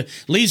 So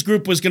Lee's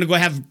group was going to go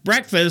have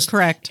breakfast.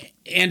 Correct.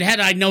 And had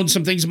I known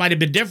some things might have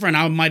been different,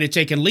 I might have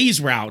taken Lee's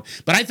route.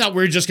 But I thought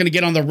we were just going to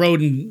get on the road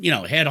and,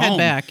 head home.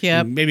 Back,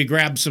 yep. Maybe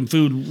grab some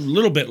food a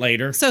little bit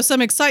later. So some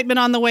excitement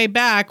on the way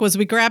back was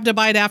we grabbed a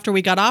bite after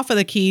we got off of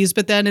the Keys,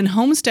 but then in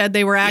Homestead,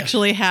 they were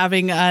actually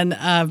having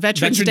a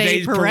Veterans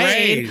Day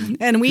parade.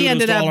 And we kudos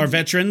ended to up... all our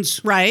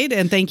veterans. Right.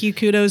 And thank you.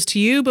 Kudos to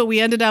you. But we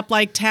ended up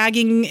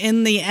tagging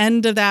in the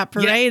end of that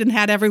parade and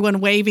had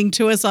everyone waving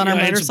to us on our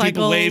motorcycles. Some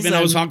people waving.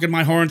 I was honking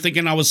my horn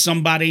thinking I was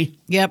somebody.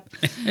 Yep.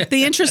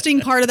 The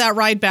interesting part of that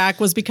ride back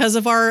was because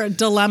of our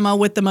dilemma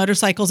with the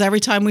motorcycles. Every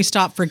time we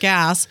stopped for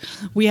gas,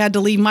 we had to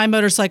leave my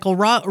motorcycle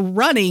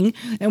running,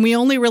 and we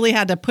only really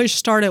had to push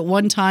start at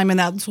one time, and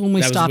that's when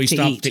we stopped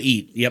to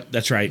eat. Yep,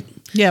 that's right.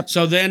 Yep.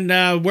 So then,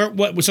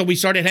 so we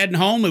started heading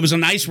home. It was a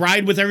nice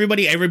ride with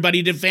everybody.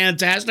 Everybody did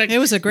fantastic. It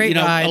was a great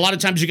ride. A lot of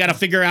times you got to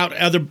figure out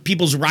other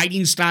people's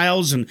riding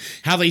styles and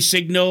how they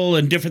signal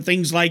and different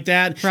things like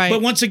that. Right.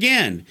 But once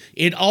again,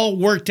 it all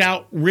worked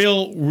out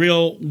real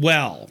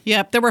well.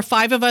 Yep. There were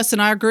 5 of us in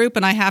our group,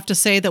 and I have to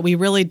say that we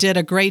really did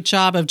a great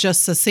job of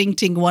just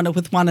succincting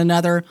with one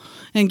another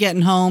and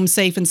getting home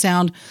safe and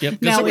sound.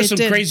 Yep. Because there were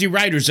some crazy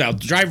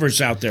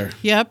drivers out there.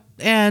 Yep.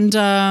 And,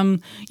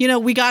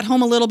 we got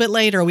home a little bit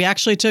later. We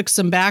actually took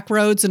some back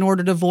roads in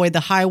order to avoid the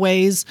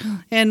highways.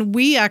 And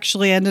we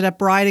actually ended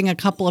up riding a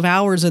couple of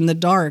hours in the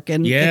dark.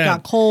 And it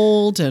got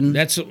cold. And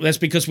that's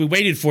because we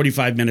waited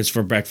 45 minutes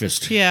for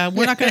breakfast. Yeah,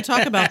 we're not going to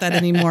talk about that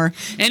anymore.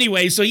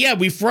 Anyway, so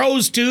we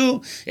froze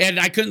too. And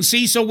I couldn't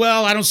see so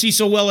well. I don't see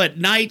so well at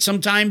night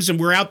sometimes. And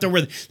we're out there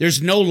where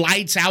there's no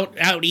lights out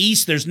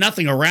east. There's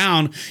nothing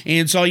around.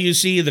 And so you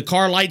see the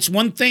car lights.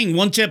 One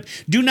tip,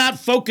 do not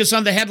focus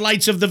on the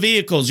headlights of the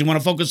vehicles. You want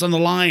to focus on the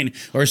line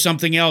or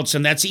something else,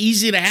 and that's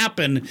easy to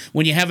happen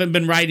when you haven't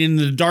been riding in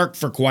the dark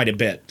for quite a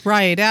bit.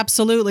 Right,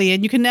 absolutely,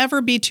 and you can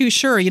never be too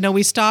sure.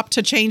 We stopped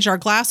to change our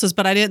glasses,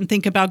 but I didn't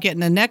think about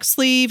getting a neck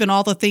sleeve and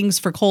all the things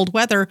for cold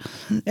weather,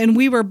 and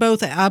we were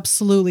both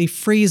absolutely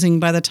freezing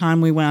by the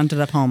time we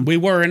ended up home. We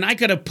were, and I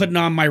could have put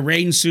on my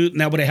rain suit,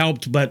 and that would have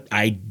helped, but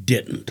I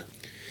didn't.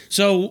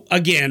 So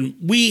again,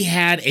 we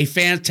had a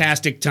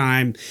fantastic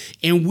time,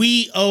 and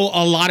we owe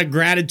a lot of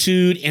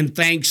gratitude and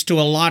thanks to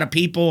a lot of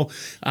people.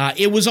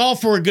 It was all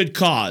for a good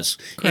cause.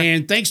 Correct.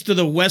 And thanks to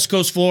the West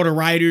Coast Florida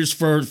Riders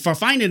for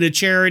finding a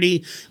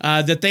charity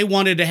that they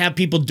wanted to have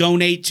people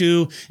donate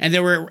to, and they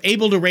were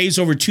able to raise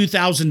over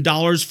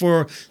 $2,000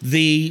 for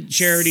the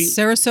charity.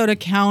 Sarasota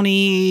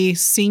County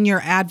Senior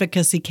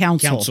Advocacy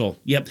Council.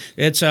 Yep,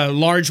 it's a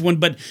large one,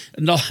 but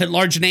not a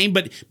large name,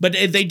 but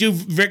they do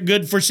very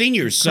good for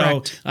seniors.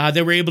 So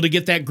they were able to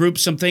get that group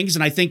some things,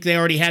 and I think they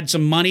already had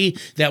some money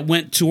that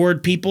went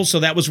toward people, so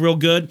that was real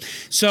good.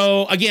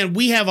 So again,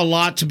 we have a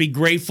lot to be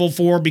grateful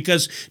for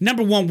because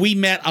number one, we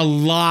met a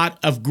lot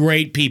of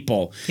great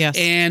people. Yes.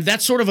 And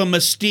that's sort of a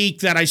mystique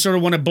that I sort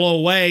of want to blow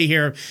away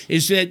here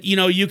is that,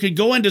 you could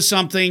go into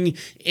something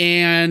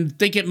and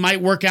think it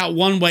might work out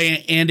one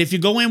way, and if you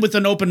go in with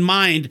an open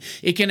mind,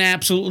 it can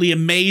absolutely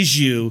amaze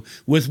you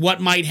with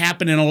what might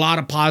happen in a lot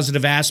of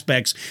positive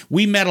aspects.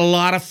 We met a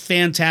lot of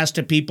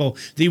fantastic people.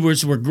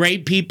 These were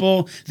great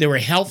people. They were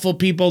helpful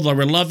people. They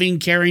were loving,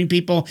 caring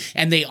people,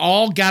 and they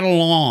all got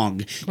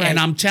along. Right. And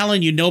I'm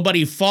telling you,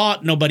 nobody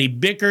fought, nobody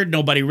bickered,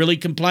 nobody really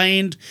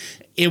complained.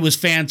 It was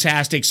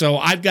fantastic. So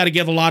I've got to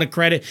give a lot of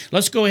credit.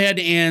 Let's go ahead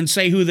and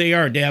say who they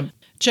are, Deb.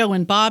 Joe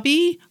and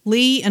Bobby,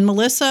 Lee and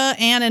Melissa,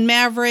 Ann and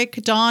Maverick,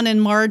 Dawn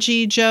and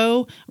Margie,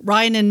 Joe,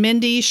 Ryan and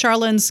Mindy,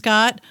 Charla and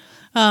Scott,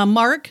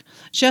 Mark,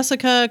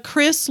 Jessica,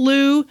 Chris,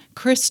 Lou,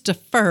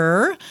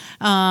 Christopher,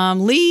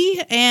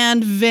 Lee,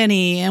 and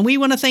Vinny. And we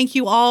want to thank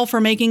you all for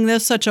making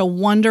this such a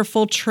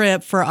wonderful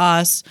trip for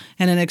us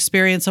and an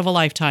experience of a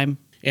lifetime.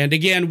 And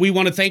again, we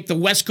want to thank the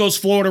West Coast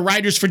Florida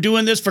Riders for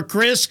doing this, for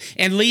Chris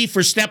and Lee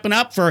for stepping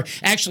up, for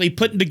actually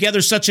putting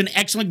together such an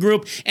excellent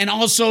group, and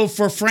also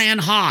for Fran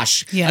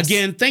Hosh. Yes.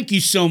 Again, thank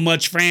you so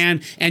much, Fran,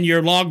 and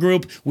your law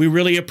group. We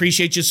really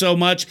appreciate you so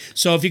much.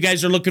 So if you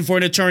guys are looking for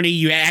an attorney,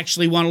 you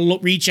actually want to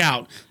reach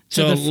out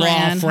to the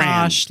Fran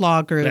Hosh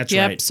Law Group. That's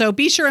yep. right. So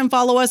be sure and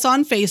follow us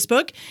on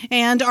Facebook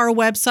and our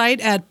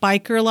website at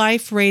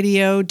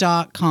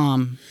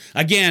bikerliferadio.com.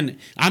 Again,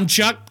 I'm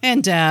Chuck.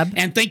 And Deb.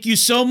 And thank you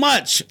so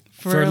much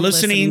for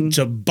listening listening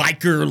to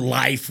Biker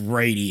Life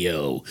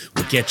Radio.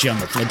 We'll catch you on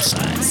the flip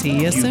side. See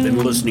you You've soon.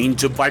 been listening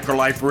to Biker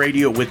Life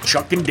Radio with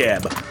Chuck and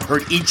Deb,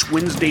 heard each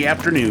Wednesday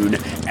afternoon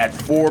at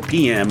 4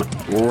 p.m.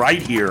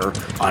 right here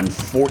on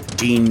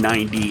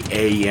 1490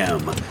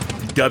 AM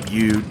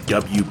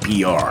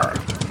WWPR.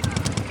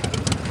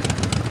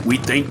 We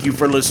thank you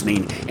for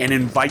listening and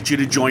invite you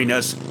to join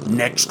us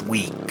next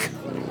week.